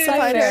they slutified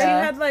ossified She Farrah.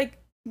 her. had like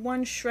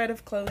one shred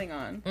of clothing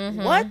on.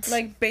 What?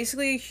 Like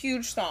basically a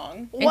huge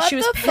thong. And What she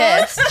was the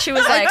fuck? pissed. She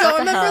was like, I don't what the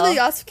remember hell? the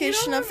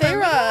ossification of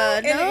remember Farrah.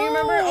 that? And you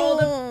remember all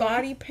No. the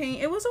body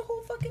paint? It was a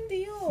whole fucking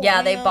deal.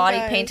 Yeah, they know, body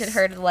guys. painted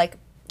her to like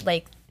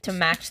to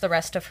match the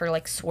rest of her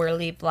like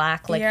swirly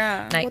black like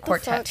Yeah. night What the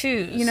court fuck?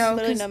 tattoos. You know,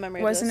 Literally 'cause no memory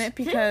of wasn't this. it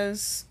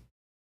because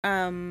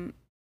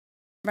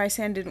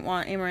Rhysand didn't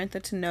want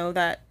Amarantha to know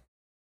that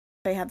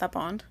they had that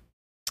bond?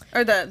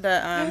 Or the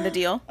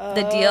deal?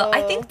 the deal.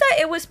 I think that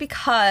it was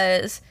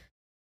because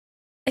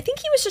I think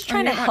he was just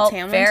trying to didn't help want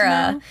Tamlin to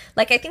Farrah. know?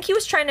 Like I think he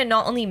was trying to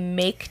not only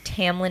make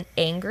Tamlin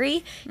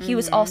angry, he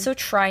was also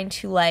trying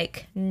to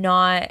like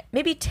not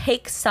maybe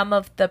take some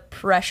of the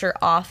pressure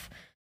off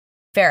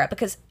Farrah,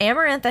 because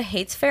Amarantha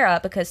hates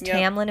Farrah because Yep.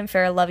 Tamlin and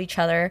Farrah love each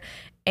other,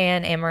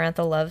 and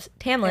Amarantha loves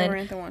Tamlin.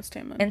 Amarantha wants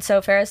Tamlin. And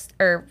so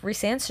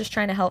Rhysand's just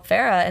trying to help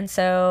Farrah, and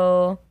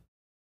so,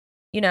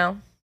 you know,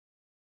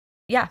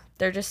 yeah,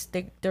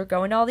 they're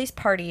going to all these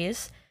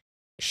parties.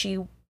 She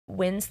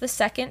wins the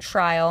second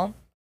trial.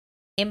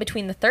 In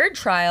between the third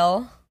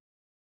trial,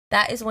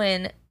 that is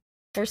when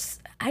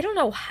I don't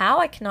know how,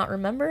 I cannot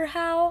remember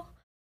how,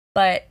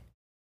 but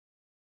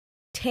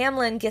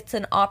Tamlin gets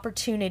an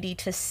opportunity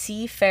to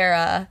see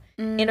Farrah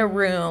in a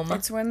room.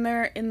 It's when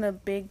they're in the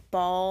big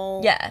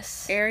ball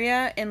Yes.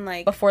 area, and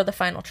like Before the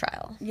final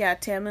trial. yeah,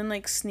 Tamlin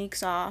like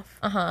sneaks off,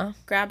 Uh-huh.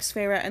 grabs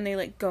Farrah, and they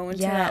like go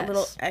into that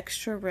little Yes.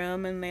 extra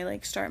room, and they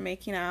like start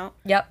making out.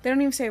 Yep. They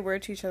don't even say a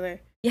word to each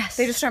other. Yes.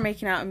 They just start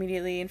making out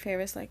immediately, and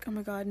Farrah's like, "Oh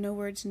my god, no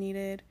words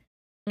needed."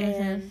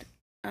 Mhm.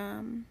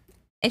 And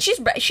And she's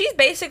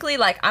basically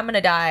like, I'm gonna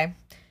die.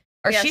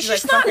 Or Yeah, she's she's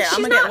just like, not. "Fuck it, She's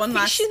I'm gonna get not. one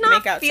last She's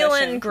not makeout feeling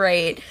session."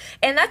 great.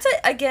 And that's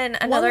again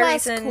another One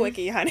last reason.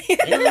 quickie, honey.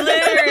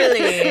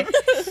 Literally,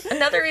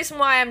 another reason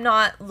why I'm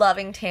not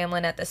loving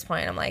Tamlin at this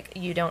point. I'm like,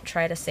 you don't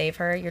try to save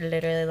her. You're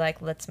literally like,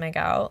 let's make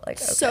out. Like,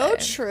 okay. So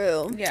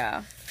true.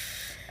 yeah,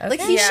 Like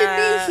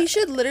Okay. he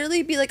should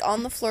literally be like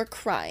on the floor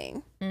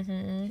crying.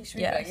 Mm-hmm. he should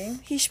be Yes. begging.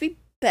 He should be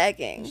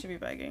begging. He should be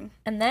begging.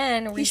 And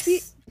then He should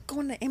be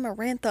going to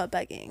Amarantha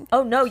begging.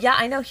 Oh no, yeah,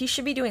 I know. He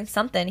should be doing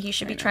something. He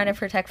should be trying to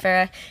protect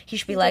Farrah. He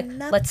should be like,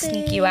 let's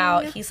sneak you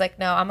out. He's like,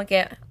 no, I'm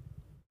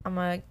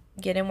gonna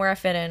get in where I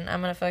fit in.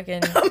 I'm gonna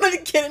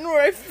get in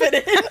where I fit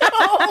in.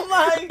 Oh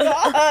my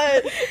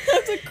god.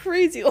 That's a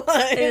crazy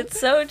line. It's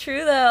so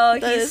true though.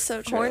 That He's is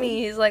so true.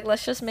 horny. He's like,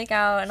 let's just make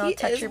out and I'll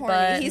touch your horny.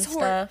 butt and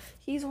stuff.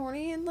 He's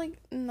horny in like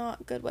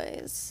not good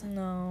ways.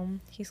 No,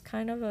 he's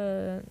kind of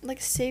a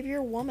Like, save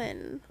your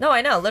woman. No,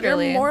 I know,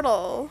 literally. You're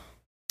mortal.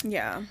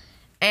 Yeah.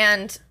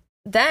 And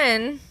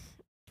then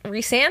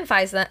Rhysand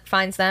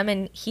finds them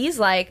and he's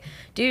like,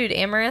 dude,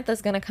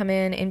 Amarantha's gonna come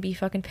in and be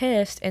fucking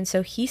pissed. And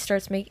so he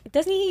starts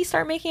doesn't he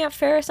start making up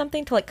Farrah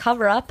something to like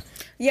cover up?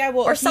 Yeah,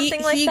 well, or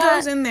something like he that.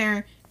 goes in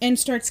there and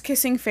starts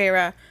kissing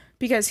Farrah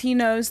because he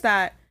knows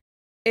that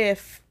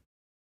if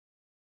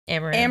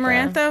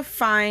Amarantha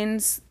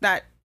finds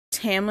that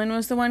Tamlin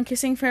was the one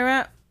kissing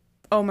Farrah,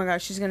 oh my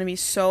gosh, she's gonna be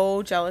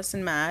so jealous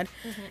and mad.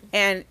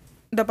 And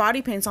the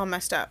body paint's all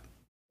messed up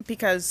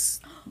because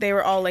they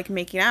were all like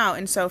making out,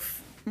 and so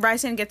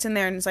Rhysand gets in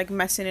there and is like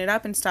messing it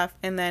up and stuff,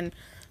 and then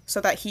so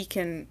that he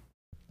can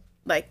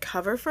like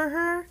cover for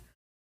her,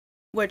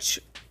 which,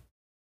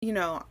 you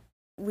know,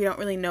 we don't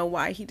really know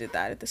why he did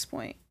that at this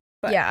point,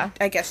 but yeah,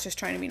 I guess just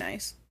trying to be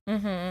nice.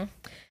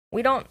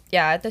 We don't,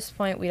 at this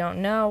point we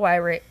don't know why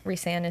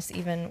Rhysand is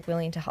even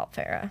willing to help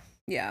Farrah.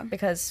 Yeah,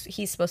 because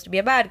he's supposed to be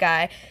a bad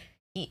guy.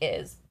 He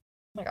is.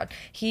 Oh my god,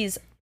 he's,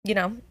 you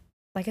know,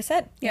 like I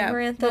said, yeah,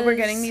 but we're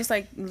getting these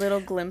like little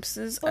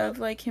glimpses of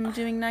like him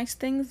doing nice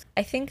things.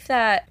 I think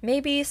that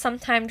maybe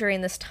sometime during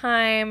this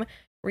time,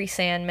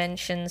 Rhysand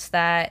mentions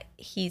that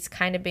he's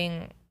kind of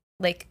being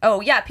like, oh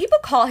yeah, people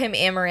call him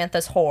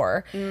Amarantha's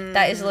whore.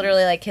 That is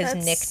literally like his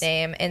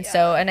nickname. And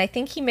so, and I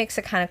think he makes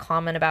a kind of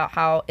comment about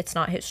how it's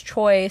not his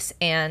choice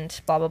and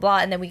blah, blah, blah.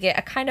 And then we get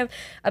a kind of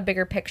a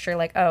bigger picture,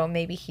 like, oh,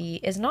 maybe he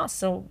is not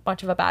so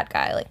much of a bad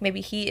guy. Like maybe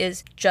he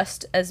is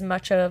just as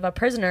much of a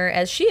prisoner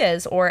as she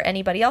is or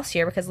anybody else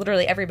here, because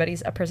literally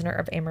everybody's a prisoner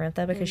of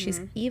Amarantha because she's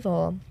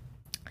evil.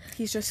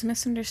 He's just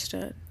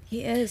misunderstood.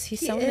 He is.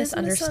 He's so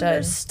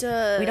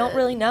misunderstood. We don't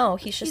really know.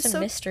 He's just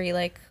a mystery.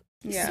 Like,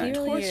 yeah, he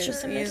really is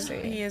just a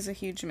mystery. He is a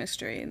huge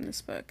mystery in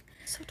this book.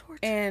 So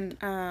tortured. And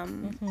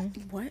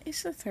what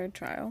is the third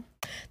trial?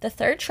 The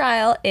third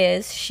trial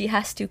is she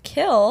has to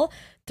kill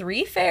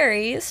 3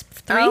 fairies,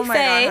 3 oh my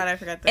fae, god, how did I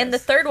forget this? and the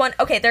third one,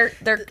 okay, their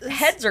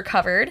heads are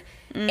covered,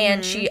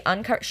 and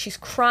she's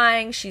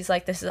crying. She's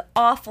like, "This is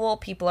awful."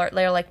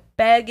 They're like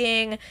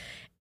begging.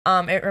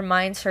 It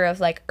reminds her of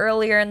like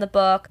earlier in the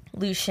book,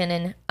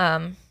 Lucian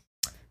and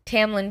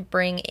Tamlin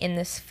bring in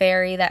this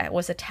fairy that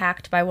was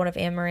attacked by one of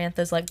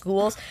Amarantha's like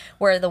ghouls,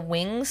 where the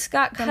wings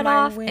got cut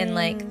off and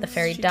like the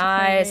fairy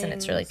dies, and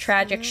it's really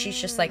tragic. She's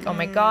just like, oh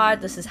my god,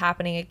 this is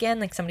happening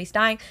again, like somebody's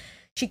dying.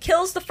 She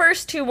kills the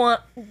first 2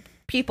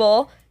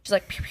 people. She's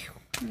like, pew, pew.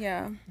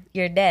 Yeah,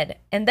 You're dead.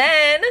 And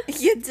then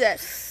you're dead.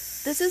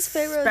 This is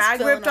Pharaoh's bag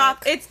ripped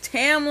off. It's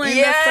Tamlin.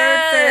 Yes! The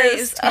third fairy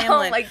is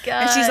Tamlin. Oh my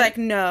god. And she's like,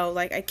 no,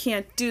 like I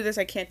can't do this.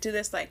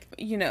 Like,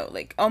 you know,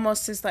 like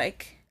almost is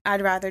like,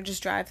 I'd rather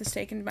just drive the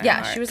stake into my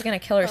heart. she was gonna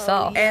kill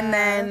herself. yeah. And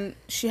then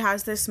she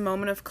has this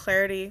moment of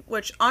clarity,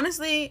 which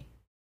honestly,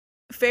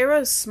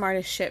 Pharaoh's smart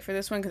as shit for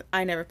this one, because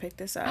I never picked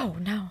this up. Oh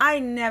no. I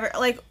never,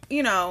 like,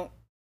 you know,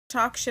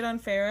 talk shit on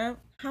Pharaoh.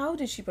 How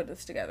did she put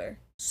this together?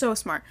 So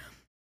smart.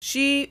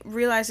 She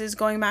realizes,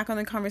 going back on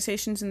the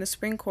conversations in the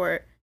Spring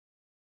Court,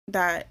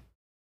 that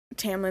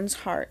Tamlin's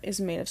heart is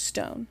made of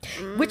stone.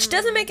 Which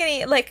doesn't make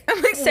any, like,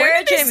 I'm like, Sarah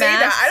when did they J. say Maas.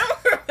 that? I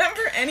don't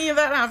remember any of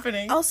that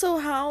happening. Also,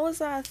 how was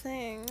that a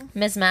thing?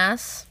 Ms.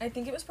 Maas. I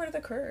think it was part of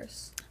the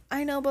curse.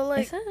 I know, but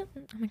like, Is it?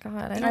 Oh my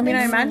god. I mean,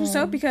 I imagine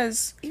so,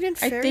 because even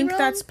I fairy think realm?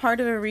 that's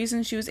part of the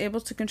reason she was able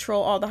to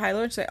control all the High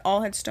Lords. They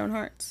all had stone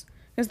hearts.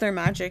 Because their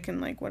magic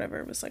and, like,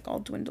 whatever was, like, all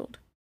dwindled.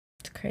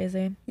 It's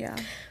crazy. Yeah.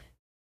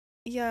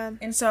 Yeah.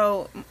 And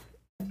so,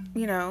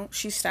 you know,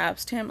 she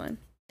stabs Tamlin.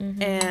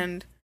 Mm-hmm.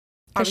 And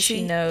Because obviously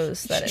she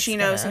knows that she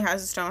knows he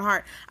has a stone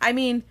heart. I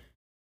mean,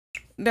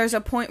 there's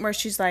a point where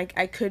she's like,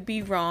 I could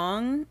be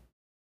wrong,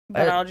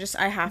 but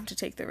I have to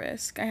take the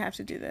risk. I have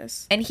to do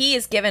this. And he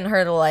is giving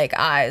her the, like,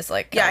 eyes,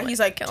 like, Yeah,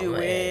 he's like, do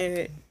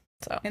it.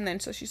 So. And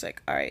then so she's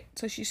like, all right.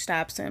 So she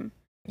stabs him.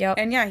 Yep.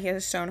 And yeah, he has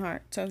a stone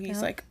heart. So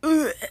he's like,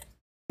 ugh.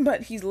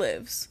 But he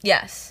lives.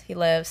 Yes, he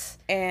lives.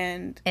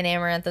 And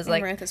Amarantha's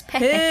like, Amarantha's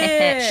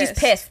pissed. she's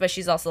pissed, but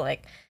she's also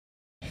like,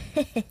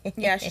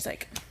 yeah, she's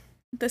like,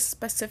 the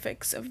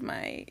specifics of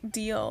my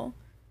deal.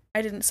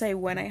 I didn't say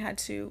when I had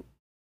to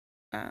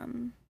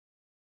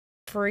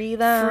free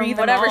them all.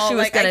 whatever she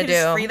was like, gonna I could do.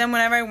 just free them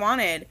whenever I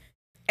wanted.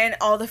 And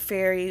all the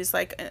fairies,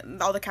 like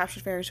all the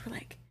captured fairies, were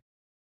like,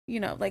 you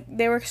know, like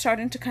they were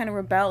starting to kind of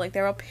rebel. Like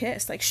they were all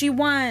pissed. Like, she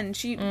won.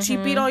 She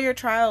beat all your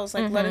trials.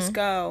 Like, let us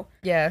go.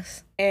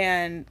 Yes.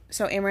 And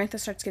so Amarantha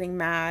starts getting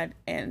mad,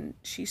 and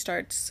she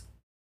starts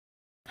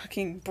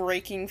fucking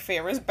breaking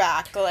Farrah's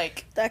back,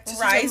 like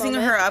rising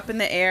her up in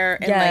the air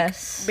and like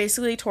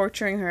basically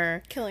torturing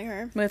her, killing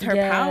her with her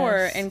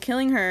power and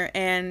killing her,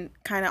 and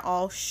kind of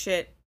all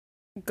shit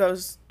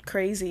goes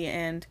crazy.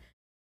 And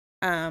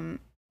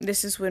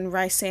this is when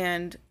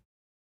Rysand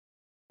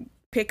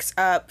picks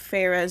up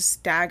Feyre's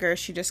dagger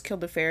she just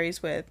killed the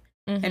fairies with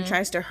and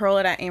tries to hurl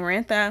it at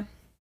Amarantha.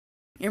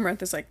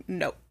 Amarantha's like,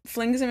 nope.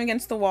 Flings him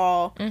against the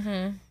wall.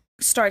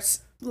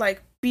 Starts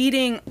like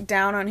beating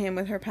down on him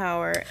with her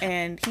power,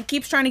 and he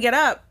keeps trying to get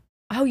up.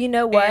 Oh, you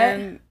know what?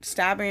 And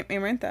stab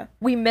Amarantha.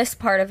 We missed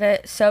part of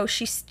it. So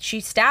she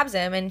stabs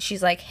him, and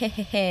she's like, heh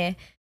heh heh.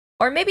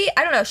 Or maybe,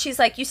 I don't know, she's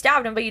like, you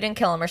stabbed him, but you didn't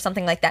kill him, or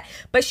something like that.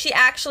 But she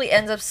actually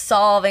ends up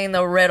solving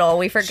the riddle.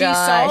 We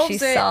forgot. She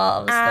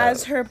solves it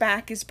as her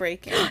back is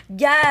breaking.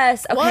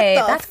 Yes. Okay,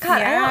 that's God.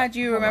 Yeah, do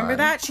you remember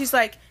that? She's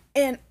like,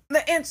 and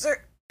the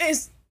answer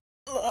is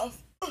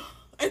love.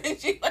 And then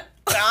she like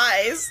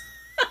dies.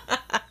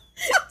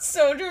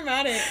 So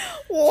dramatic.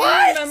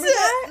 What? Do you remember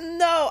that?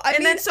 No,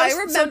 I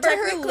remember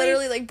her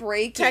literally like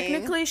breaking.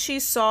 Technically, she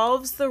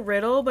solves the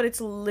riddle, but it's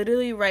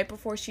literally right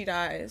before she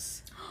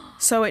dies.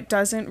 So it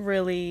doesn't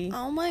really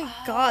oh my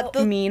god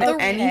mean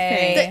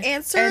anything. The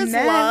answer is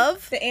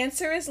love. The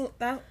answer is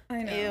that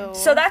I know. Ew.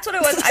 So that's what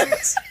it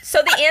was. So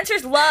the answer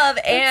is love,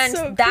 and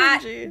so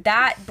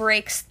that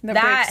breaks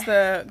breaks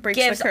the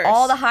gives curse.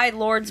 all the High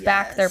Lords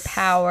back their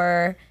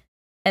power,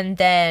 and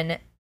then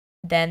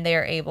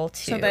they're able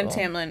to. So then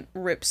Tamlin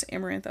rips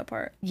Amarantha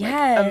apart.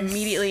 Yes. Like,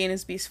 immediately in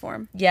his beast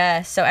form.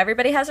 Yes. So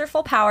everybody has their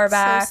full power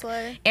back. So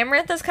slay.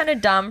 Amarantha's kind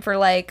of dumb for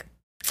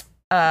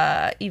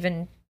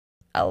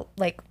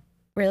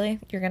really?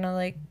 You're gonna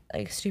like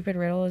stupid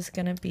riddle is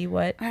gonna be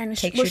what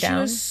takes you down?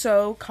 She was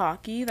so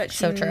cocky that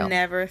she true.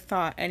 never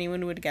thought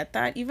anyone would get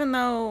that, even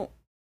though,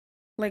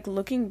 like,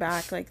 looking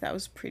back, like, that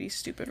was a pretty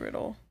stupid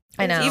riddle.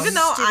 I know. Even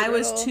though Stupid I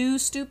was riddle. too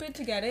stupid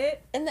to get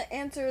it. And the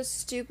answer is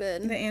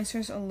stupid. The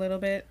answer's a little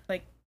bit,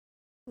 like...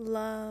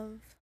 Love.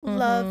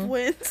 Love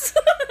wins.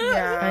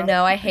 Yeah. I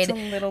know, I hate it's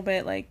it. a little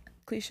bit, like,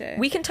 cliche.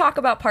 We can talk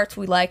about parts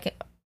we like.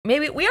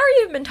 Maybe we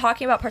already been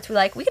talking about parts we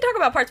like. We can talk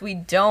about parts we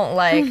don't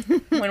like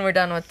when we're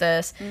done with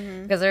this.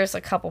 Because there's a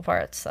couple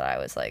parts that I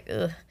was like,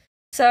 ugh.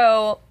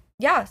 So,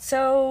 yeah.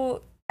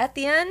 So, at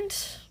the end...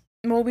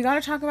 Well, we gotta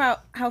talk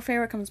about how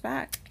Feyre comes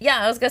back. Yeah,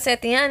 I was gonna say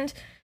at the end.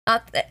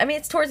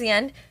 It's towards the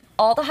end.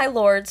 All the High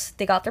Lords,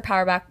 they got their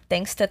power back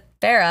thanks to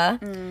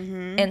Feyre.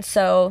 And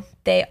so,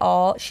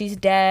 she's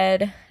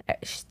dead.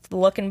 She's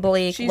looking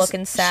bleak,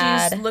 looking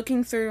sad. She's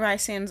looking through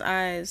Rysand's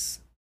eyes.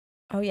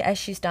 Oh, yeah, as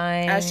she's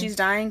dying. As she's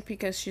dying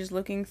because she's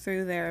looking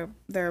through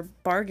their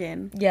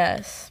bargain.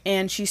 Yes.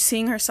 And she's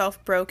seeing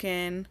herself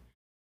broken,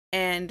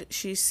 and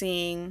she's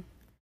seeing,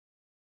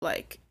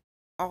 like,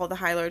 all the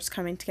High Lords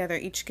coming together,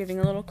 each giving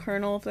a little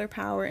kernel of their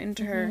power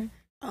into her.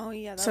 Oh,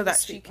 yeah, so that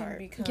she can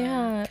become...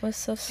 Yeah, it was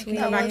so sweet.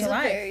 That back was to a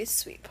life. very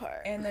sweet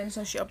part. And then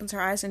so she opens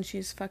her eyes, and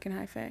she's fucking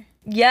high fae.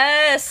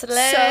 Yes, So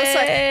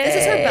this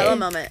is her Bella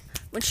moment.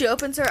 When she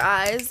opens her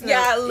eyes.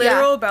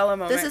 Literal Bella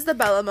moment. This is the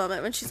Bella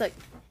moment when she's like...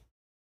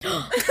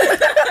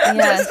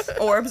 Yes.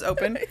 Orbs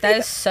open. That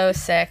is so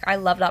sick. I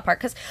love that part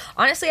because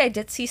honestly, I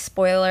did see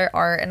spoiler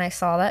art and I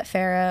saw that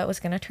Feyre was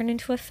gonna turn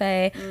into a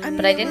fae,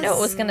 but I didn't know it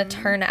was gonna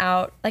turn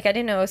out like I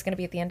didn't know it was gonna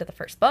be at the end of the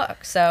first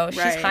book. So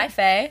she's high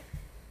fae,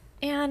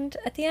 and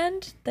at the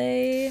end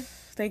they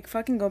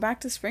fucking go back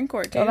to Spring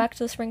Court. Dude. Go back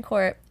to the Spring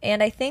Court,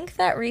 and I think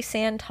that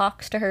Rhysand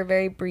talks to her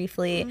very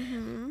briefly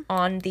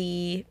on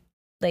the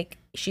like.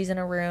 She's in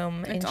a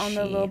room it's and on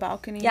the little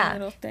balcony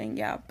little thing,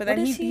 but What then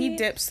is he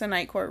dips the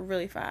Night Court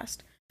really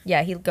fast.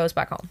 Yeah, he goes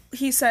back home.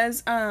 He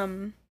says,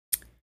 what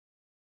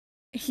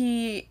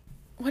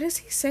does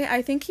he say?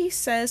 I think he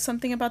says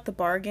something about the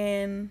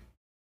bargain.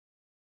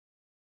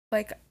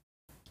 Like,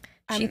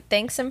 she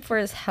thanks him for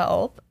his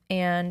help,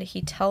 and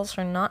he tells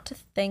her not to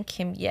thank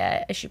him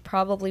yet, as she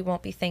probably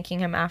won't be thanking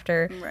him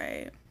after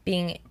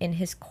being in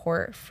his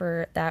court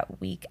for that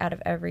week out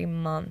of every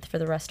month for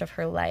the rest of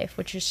her life,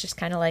 which is just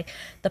kind of like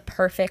the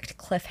perfect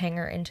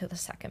cliffhanger into the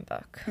second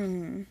book.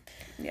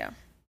 Yeah.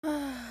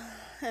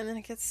 And then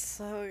it gets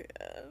so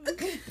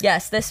good.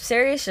 Yes, this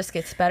series just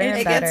gets better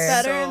and better. It gets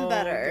better and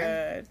better.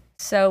 Good.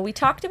 So we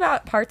talked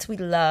about parts we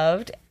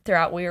loved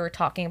throughout we were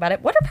talking about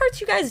it. What are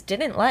parts you guys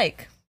didn't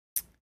like?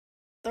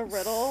 The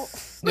riddle.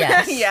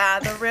 Yes.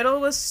 Yeah, the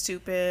riddle was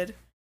stupid.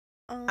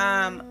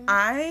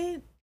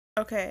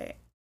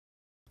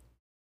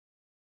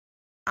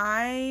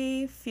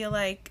 I feel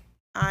like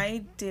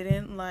I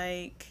didn't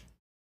like...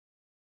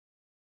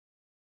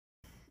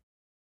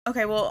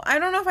 Okay, well, I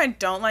don't know if I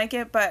don't like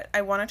it, but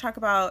I want to talk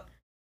about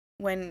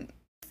when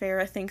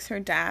Feyre thinks her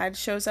dad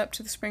shows up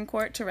to the Spring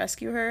Court to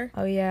rescue her.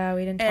 Oh, yeah,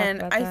 we didn't talk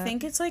about that. And I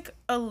think it's, like,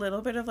 a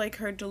little bit of, like,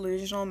 her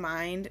delusional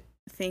mind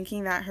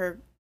thinking that her,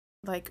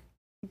 like,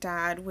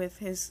 dad with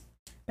his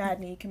bad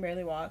knee can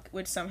barely walk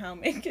would somehow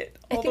make it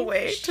all the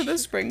way to the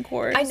Spring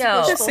Court. I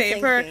know. To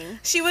save her.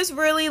 She was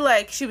really,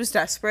 like, she was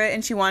desperate,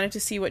 and she wanted to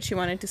see what she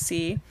wanted to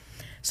see.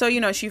 So, you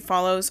know, she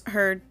follows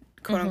her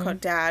quote-unquote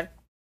dad.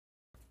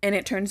 And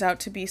it turns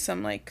out to be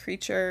some, like,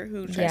 creature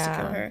who tries to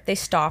kill her. They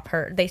stop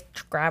her. They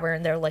grab her,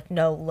 and they're like,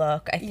 no,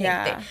 look. I think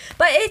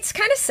but it's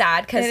kind of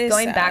sad, because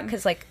going back,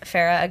 because, like,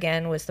 Feyre,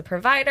 again, was the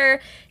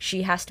provider.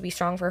 She has to be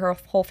strong for her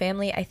whole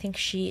family. I think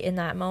she, in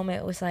that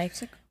moment, was like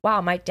wow,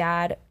 my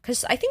dad,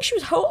 because I think she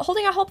was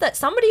holding out hope that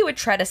somebody would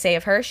try to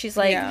save her. She's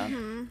like,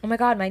 oh my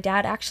God, my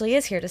dad actually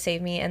is here to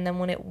save me. And then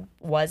when it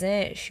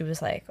wasn't, she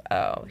was like,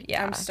 oh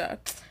yeah, I'm stuck.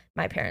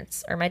 My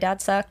parents or my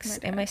dad sucks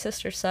and my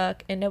sisters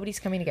suck and nobody's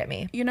coming to get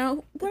me. You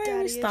know what I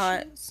always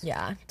thought?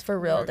 Yeah, it's for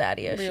real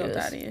daddy issues. Real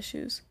daddy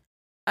issues.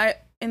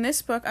 In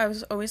this book, I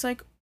was always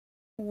like,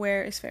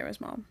 where is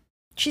Farrah's mom?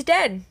 She's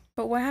dead.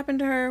 But what happened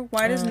to her?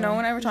 Why does no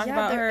one ever talk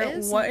about her?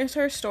 What is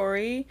her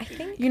story? I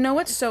think you know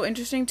what's so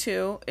interesting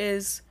too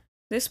is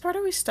this part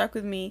always stuck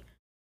with me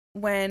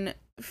when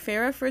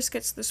Farrah first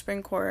gets to the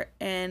spring court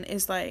and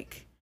is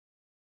like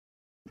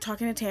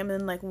talking to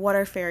Tamlin, like, what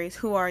are fairies?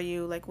 Who are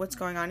you? Like, what's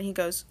going on? And he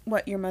goes,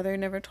 what, your mother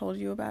never told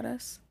you about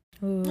us?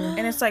 Ooh.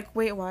 And it's like,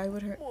 wait, why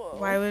would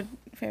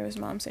Farrah's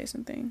mom say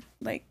something?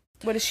 Like,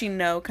 what does she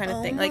know kind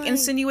of thing? Like,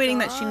 insinuating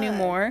that she knew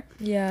more.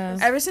 Yeah.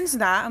 Ever since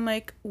that, I'm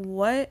like,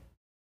 what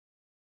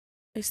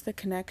is the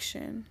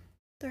connection?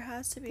 There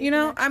has to be. You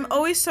know, I'm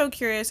always so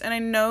curious, and I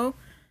know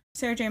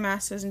Sarah J.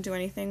 Maas doesn't do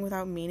anything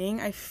without meaning.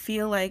 I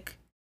feel like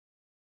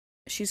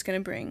she's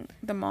gonna bring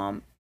the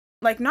mom,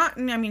 like, not.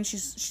 I mean,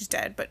 she's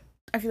dead, but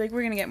I feel like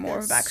we're gonna get more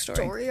of a backstory,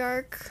 story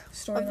arc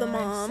of the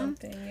mom.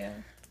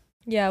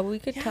 Yeah, we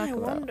could talk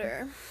about.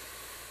 Wonder.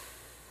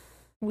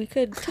 We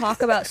could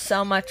talk about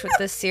so much with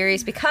this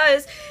series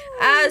because,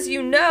 as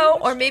you know,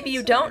 or maybe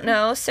you don't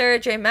know, Sarah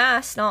J.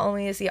 Maas not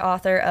only is the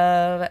author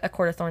of A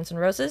Court of Thorns and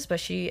Roses, but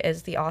she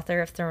is the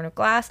author of Throne of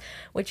Glass,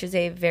 which is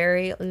a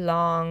very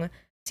long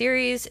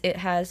series. It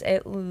has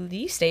at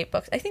least 8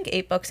 books. I think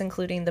 8 books,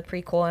 including the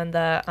prequel and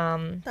the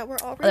that we're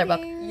all other book.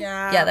 reading.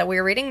 Yeah, that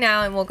we're reading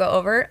now, and we'll go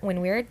over when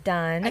we're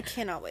done. I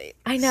cannot wait.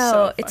 I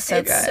know, it's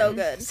so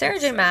good. Sarah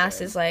J. Maas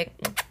is like,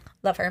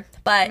 love her,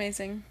 but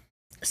amazing.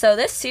 So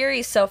this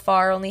series so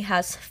far only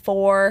has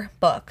 4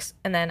 books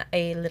and then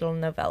a little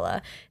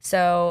novella.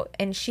 So,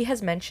 and she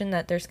has mentioned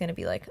that there's going to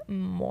be like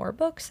more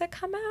books that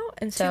come out.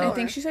 And so I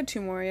think she said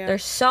 2 more, yeah.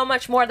 There's so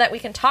much more that we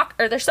can talk,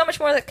 or there's so much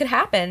more that could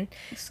happen.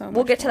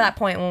 We'll get to that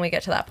point when we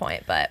get to that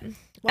point. But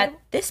at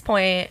this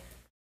point,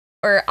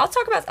 or I'll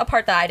talk about a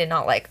part that I did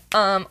not like.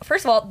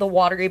 First of all, the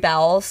watery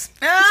bowels.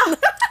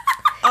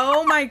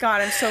 Oh my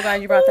God, I'm so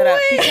glad you brought that up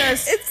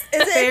because is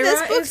it in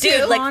this book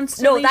too? Like,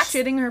 no, that's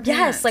shitting her pants.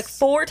 Yes, like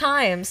 4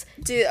 times.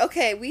 Dude,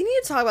 okay, we need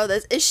to talk about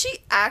this. Is she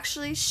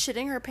actually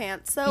shitting her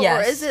pants though?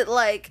 Yes. Or is it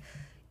like,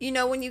 you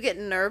know, when you get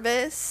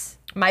nervous?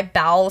 My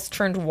bowels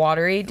turned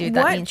watery, dude.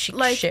 That means she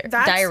shit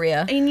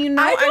diarrhea. And you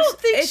know, I don't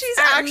think she's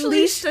actually at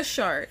least a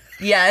shart.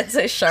 Yeah, it's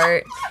a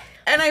shart.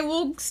 And I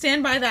will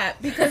stand by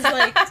that because,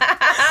 like,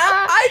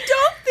 I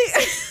don't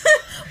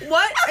think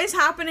what is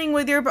happening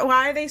with your.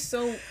 Why are they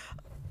so?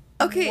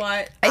 Okay,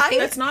 what? I think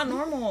that's not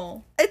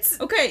normal. It's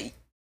okay.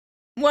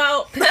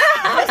 Well, you know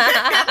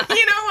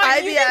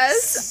what?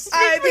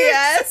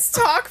 IBS.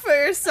 Talk for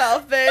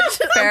yourself,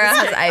 bitch. Farrah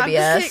has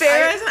IBS.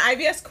 Farrah is an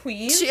IBS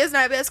queen. She is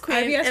an IBS queen,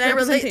 IBS and I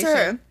relate to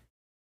her.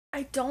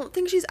 I don't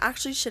think she's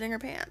actually shitting her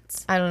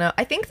pants. I don't know.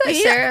 I think that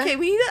Sarah.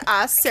 We need to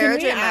ask Sarah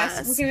J.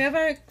 Maas. Can we have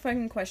a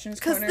fucking questions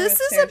corner? Because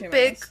this is a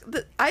big.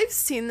 I've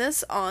seen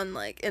this on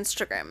like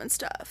Instagram and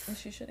stuff.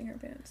 Is she shitting her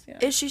pants? Yeah.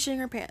 Is she shitting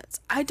her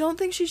pants? I don't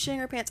think she's shitting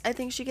her pants. I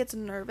think she gets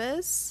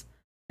nervous.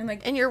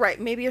 And you're right.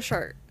 Maybe a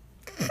shirt.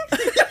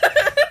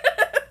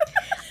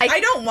 I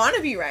don't want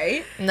to be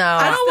right. No,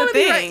 I don't want to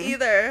be right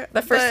either.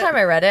 The first time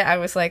I read it, I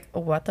was like,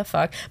 "What the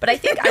fuck?" But I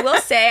think I will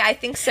say, I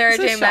think Sarah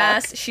J.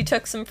 Maas, she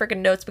took some freaking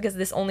notes because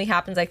this only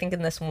happens, I think,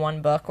 in this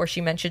one book where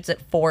she mentions it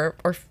 3 or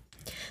 4 times.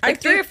 I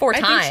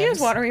think she has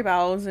watery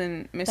bowels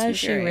in Miss Does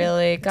she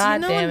really?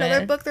 God damn it! Do you know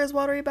another book there's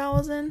watery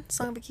bowels in?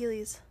 Song of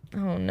Achilles.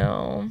 Oh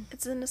no!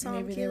 It's in the Song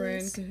of Achilles. Maybe they were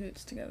in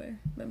cahoots together.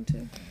 Them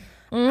two.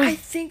 I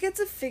think it's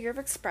a figure of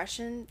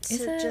expression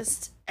to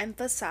just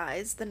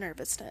emphasize the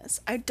nervousness.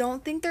 I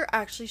don't think they're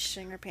actually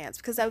shitting her pants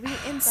because that would be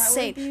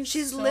insane. Would be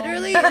She's so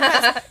literally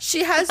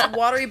she has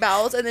watery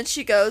bowels and then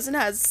she goes and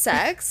has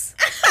sex.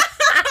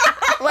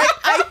 Like,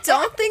 I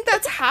don't think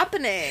that's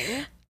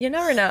happening. You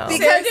never know.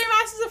 Because Sarah J.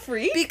 Maas is a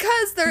freak?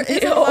 Because there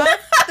is a lot.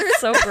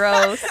 So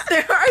gross.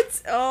 There are.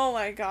 Oh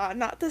my God!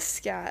 Not the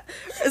scat.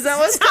 Isn't that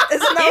what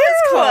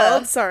it's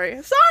called? Sorry.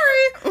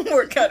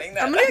 We're cutting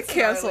that. I'm gonna get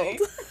canceled.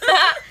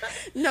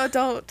 No,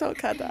 don't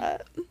cut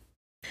that.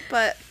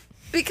 But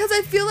because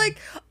I feel like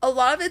a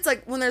lot of it's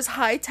like when there's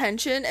high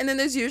tension, and then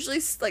there's usually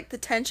like the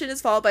tension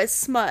is followed by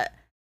smut.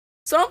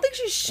 So I don't think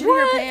she's shitting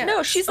her pants.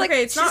 No, she's like.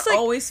 Okay, it's not like,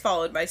 always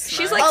followed by smut.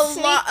 She's like a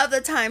lot of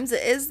the times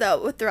it is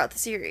though throughout the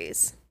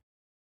series.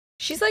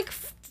 She's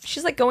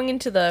like going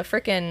into the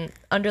frickin'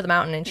 under the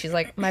mountain, and she's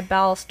like, my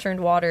bowels turned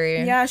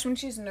watery. Yeah, when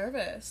she's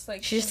nervous,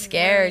 like she's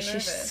scared. Really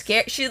she's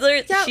scared. She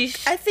literally. Yeah,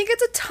 I think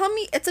it's a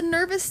tummy. It's a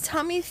nervous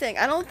tummy thing.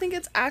 I don't think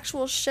it's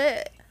actual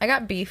shit. I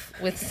got beef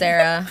with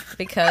Sarah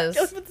because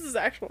this is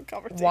actual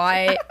conversation.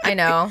 Why? I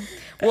know.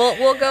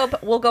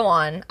 We'll go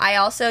on. I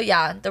also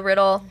the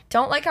riddle.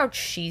 Don't like how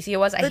cheesy it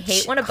was. I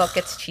hate when a book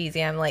gets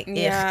cheesy. I'm like,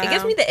 it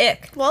gives me the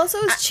ick. Well, also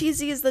as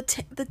cheesy as the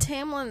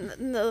Tamlin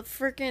and the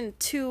freaking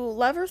 2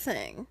 lever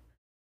thing.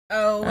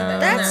 Oh,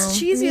 that's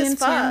cheesy as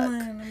fuck.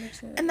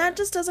 And that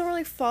just doesn't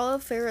really follow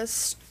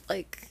Farrah's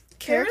like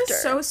character.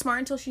 Feyre's so smart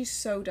until she's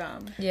so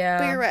dumb. Yeah.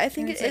 But you're right. I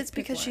think And it it's, like, is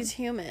because pick she's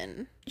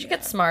human. She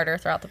gets smarter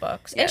throughout the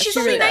books. Yeah, And she's she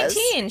only really does.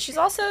 19. She's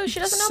also, she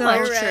doesn't know So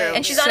much. true.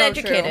 And she's So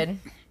uneducated.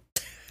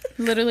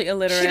 Literally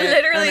illiterate. She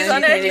literally is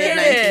uneducated.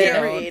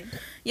 19-year-old. Read.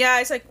 Yeah,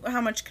 it's like,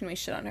 how much can we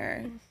shit on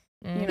her?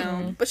 You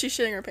know? But she's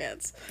shitting her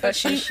pants. But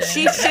She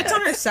shits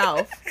on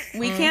herself.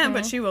 We can't,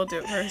 but she will do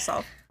it for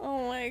herself.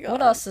 Oh my god.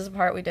 What else is a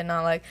part we did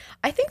not like?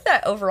 I think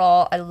that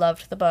overall, I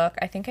loved the book.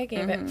 I think I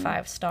gave it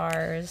 5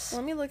 stars.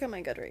 Let me look at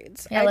my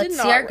Goodreads. Yeah, let's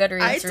see our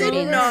Goodreads I did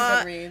readings.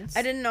 not. Goodreads.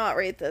 I did not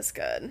rate this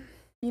good.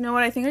 You know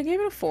what? I think I gave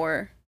it a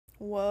 4.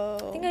 Whoa.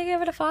 I think I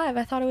gave it a 5.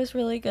 I thought it was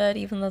really good,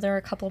 even though there were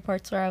a couple of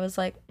parts where I was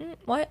like,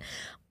 what?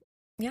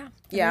 Yeah.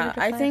 Yeah,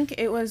 I think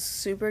it was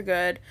super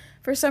good.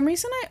 For some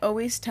reason, I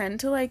always tend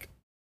to, like,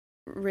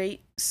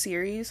 rate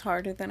series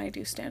harder than I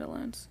do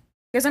standalones.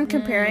 Because I'm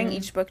comparing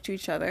each book to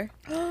each other.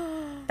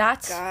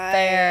 That's Guys.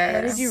 fair.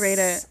 What did you rate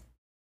it?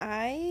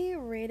 I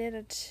rated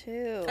a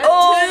 2.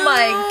 Oh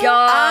my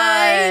god.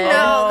 I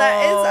know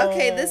that is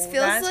okay. This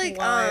feels That's like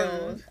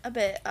wild. a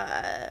bit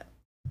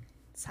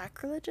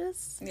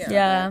sacrilegious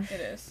Yeah. It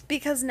is.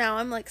 because now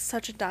I'm like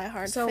such a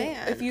diehard So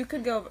fan. if you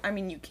could go, I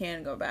mean, you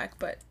can go back,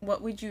 but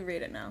what would you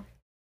rate it now?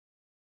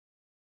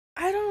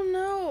 I don't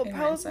know, In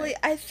probably hindsight.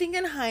 I think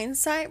in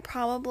hindsight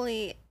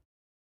probably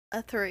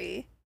a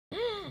 3.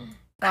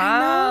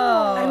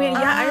 Wow. I mean, yeah,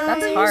 I That's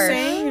remember you harsh.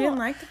 saying you didn't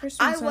like the first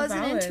one. I so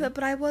wasn't into valid. it,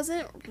 but I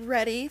wasn't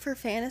ready for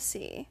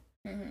fantasy.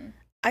 Mm-hmm.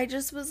 I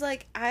just was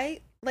like,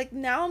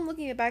 now I'm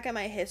looking back at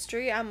my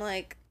history, I'm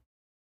like,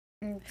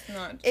 It's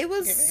not. it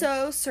was giving.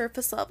 so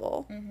surface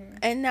level. Mm-hmm.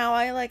 And now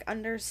I like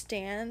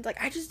understand,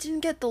 like I just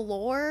didn't get the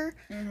lore.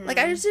 Mm-hmm. Like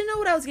I just didn't know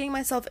what I was getting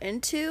myself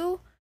into.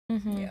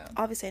 Mm-hmm. Yeah.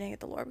 Obviously I didn't get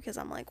the lore because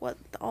I'm like, what,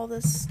 all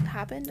this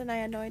happened and I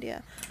had no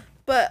idea.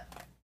 But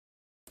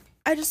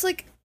I just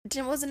like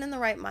wasn't in the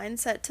right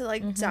mindset to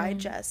like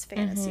digest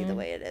fantasy the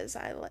way it is.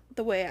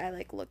 The way I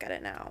like look at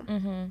it now.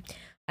 Mm-hmm.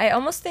 I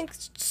almost think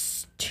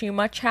too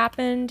much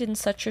happened in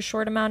such a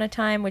short amount of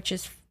time, which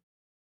is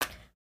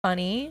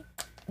funny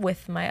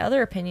with my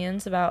other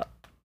opinions about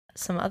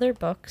some other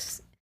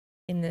books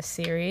in this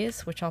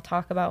series, which I'll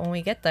talk about when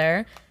we get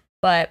there.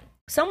 But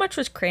so much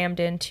was crammed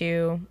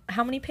into,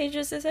 how many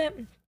pages is it?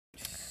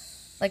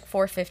 Like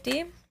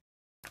 450?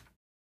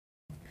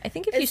 I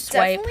think if you It's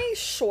swipe. definitely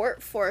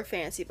short for a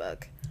fantasy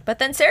book. But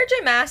then Sarah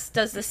J. Maas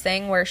does this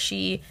thing where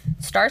she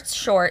starts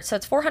short, so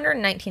it's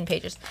 419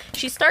 pages.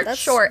 She starts That's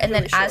short, and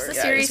then really as short. the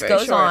Yeah, series it's very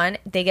goes short. on,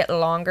 they get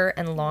longer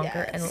and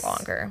longer and Yes.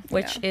 longer,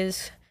 which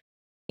is,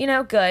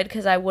 good,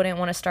 because I wouldn't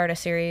want to start a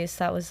series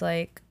that was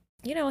like,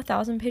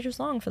 1,000 pages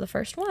long for the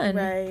first one.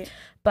 Right.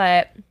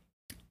 But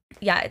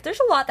yeah, there's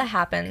a lot that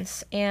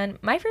happens,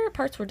 and my favorite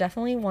parts were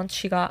definitely once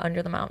she got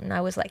under the mountain. I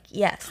was like,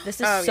 yes,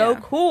 this is so yeah.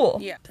 cool.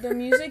 Yeah. The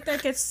music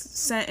that gets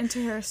sent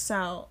into her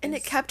cell. And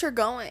it kept her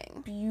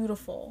going.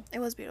 beautiful. It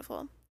was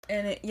beautiful.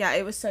 And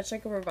it was such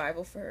like a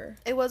revival for her.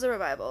 It was a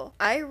revival.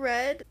 I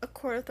read A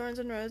Court of Thorns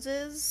and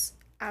Roses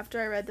after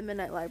I read The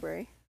Midnight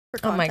Library. For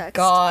Oh context. my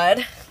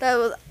god.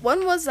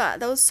 When was that?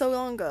 That was so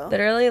long ago.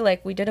 Literally,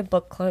 like, we did a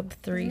book club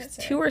Isn't it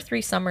sad? 2 or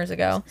 3 summers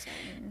ago.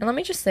 And let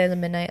me just say, the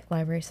Midnight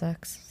Library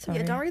sucks. Sorry.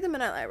 Yeah, don't read The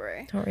Midnight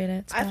Library. Don't read it.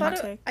 It's I bad. thought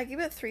Hot take. I gave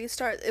it 3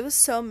 stars. It was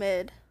so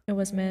mid. It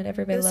was mid.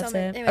 Everybody was so loves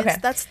mid. it. Anyways, Okay.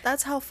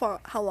 that's how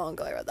long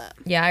ago I read that.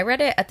 Yeah, I read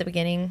it at the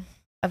beginning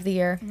of the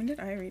year. When did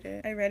I read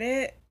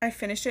it? I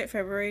finished it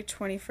February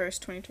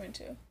 21st,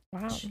 2022.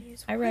 Wow.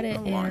 Jeez, I read it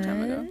A long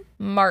time ago. in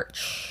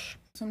March.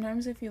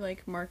 Sometimes if you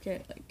like mark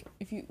it, like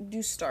if you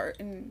do start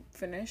and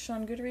finish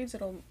on Goodreads,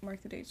 it'll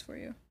mark the dates for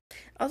you.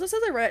 Also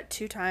says I read it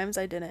 2 times.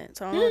 I didn't,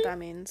 so I don't know what that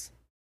means.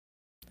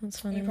 That's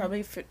funny. You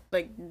probably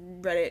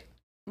read it,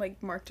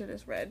 like marked it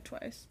as read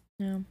twice.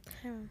 Yeah.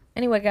 Yeah.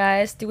 Anyway,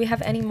 guys, do we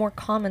have any more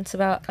comments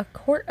about A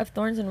Court of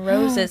Thorns and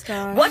Roses?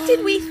 gosh. What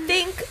did we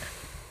think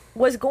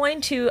was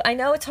going to... I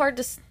know it's hard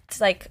to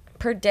like,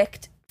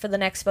 predict for the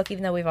next book,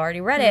 even though we've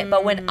already read it,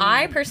 but when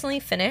I personally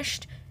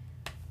finished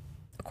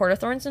A Court of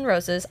Thorns and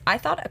Roses, I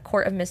thought A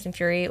Court of Mist and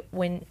Fury,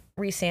 when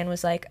Rhys-Anne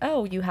was like,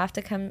 oh, you have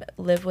to come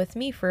live with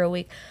me for a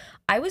week,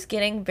 I was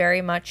getting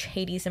very much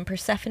Hades and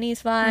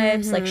Persephone's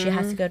vibes. Like, she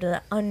has to go to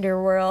the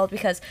underworld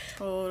because...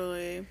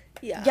 Totally.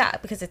 Yeah.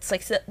 because it's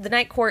like the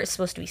Night Court is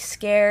supposed to be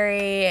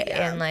scary,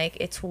 and like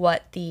it's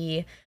what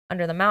the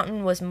Under the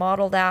Mountain was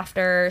modeled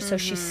after, so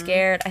she's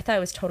scared. I thought it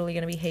was totally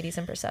gonna be Hades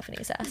and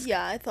Persephone's esque.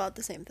 Yeah, I thought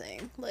the same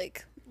thing.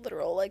 Like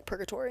literal, like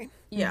purgatory.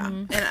 Yeah.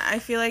 And I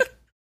feel like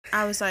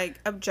I was like,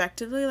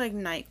 objectively, like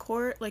Night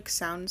Court, like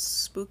sounds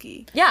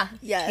spooky. Yeah,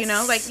 Yes. You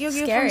know, like you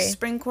go Scary. from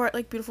Spring Court,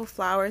 like beautiful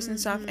flowers and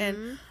stuff,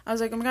 and I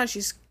was like, oh my god,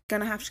 she's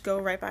gonna have to go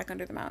right back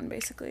under the mountain,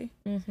 basically.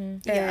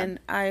 Yeah. And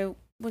I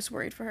was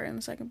worried for her in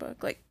the second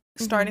book. Like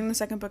starting the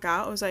second book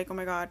out, I was like, oh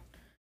my god,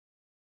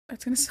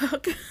 that's gonna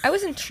suck. I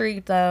was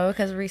intrigued though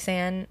because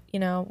Rhys-Anne,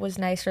 was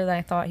nicer than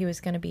I thought he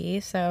was gonna be.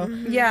 So,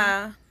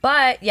 Yeah.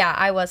 but yeah,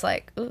 I was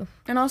like, ooh,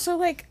 And also,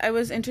 like, I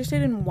was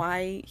interested in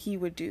why he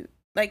would do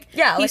Like,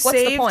 Yeah, he like, what's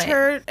the saved point?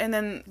 her, and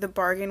then the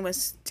bargain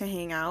was to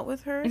hang out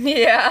with her.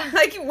 Yeah.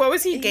 Like, what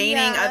was he gaining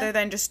Yeah. other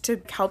than just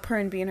to help her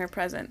and be in her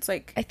presence?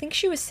 Like, I think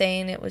she was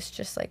saying it was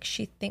just like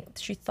she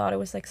thought it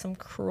was like some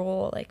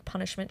cruel like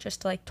punishment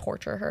just to like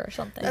torture her or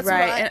something. That's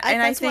Right, what and I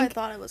that's what I think-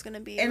 thought it was gonna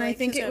be. and I like,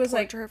 think he it gonna was,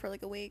 like- torture her for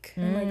like a week.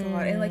 oh my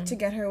god, and like to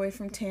get her away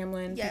from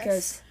Tamlin Yes.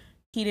 because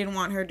he didn't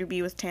want her to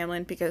be with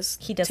Tamlin because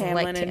He doesn't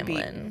like and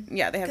Tamlin.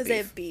 yeah, they have Because beef. they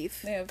have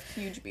beef. They have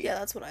huge beef. Yeah,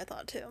 that's what I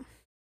thought too.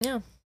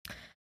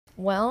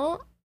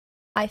 Well,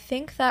 I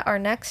think that our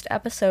next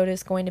episode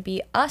is going to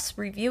be us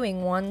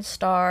reading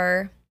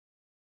 1-star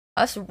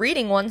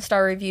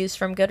reviews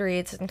from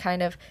Goodreads and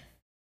kind of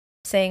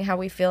saying how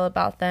we feel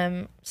about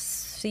them,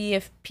 see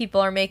if people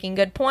are making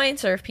good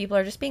points or if people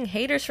are just being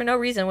haters for no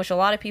reason, which a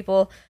lot of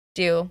people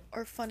do.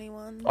 Or funny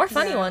ones. Or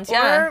funny ones,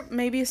 yeah. Or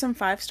maybe some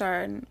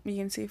 5-star, and we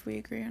can see if we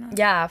agree or not.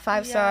 Yeah,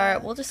 5-star. Yeah.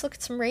 We'll just look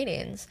at some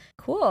ratings.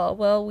 Cool.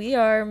 Well, we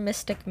are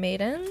Mystic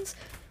Maidens.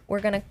 We're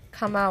going to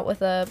come out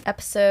with a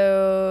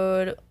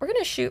episode. We're going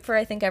to shoot for,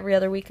 I think, every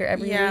other week or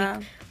every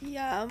week.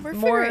 Yeah, we're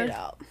More- figuring it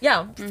out.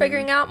 Yeah,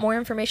 figuring out more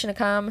information to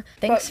come.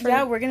 Thanks But for...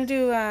 yeah, we're gonna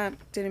do.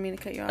 Didn't mean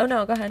to cut you off. Oh,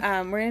 no, go ahead.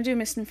 We're gonna do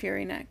Mist and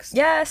Fury next.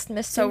 Yes,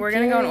 Miss. So we're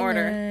gonna go in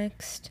order.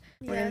 Next.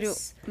 We're gonna do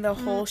the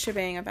whole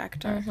shebang of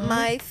Avatar.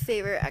 My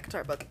favorite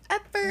Avatar book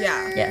ever.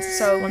 Yeah. Yes,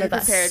 So one be of the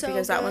best. prepared So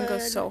because that one good.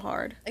 goes so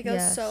hard. It goes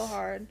Yes. so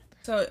hard.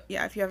 So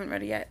yeah, if you haven't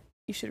read it yet,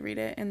 you should read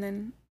it, and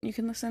then you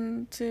can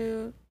listen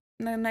to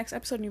the next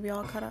episode, and you'll be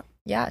all caught up.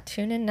 Yeah,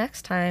 tune in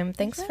next time.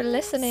 Thanks for Yes.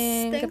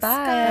 listening. Thanks,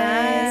 Goodbye.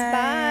 guys.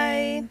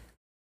 Bye.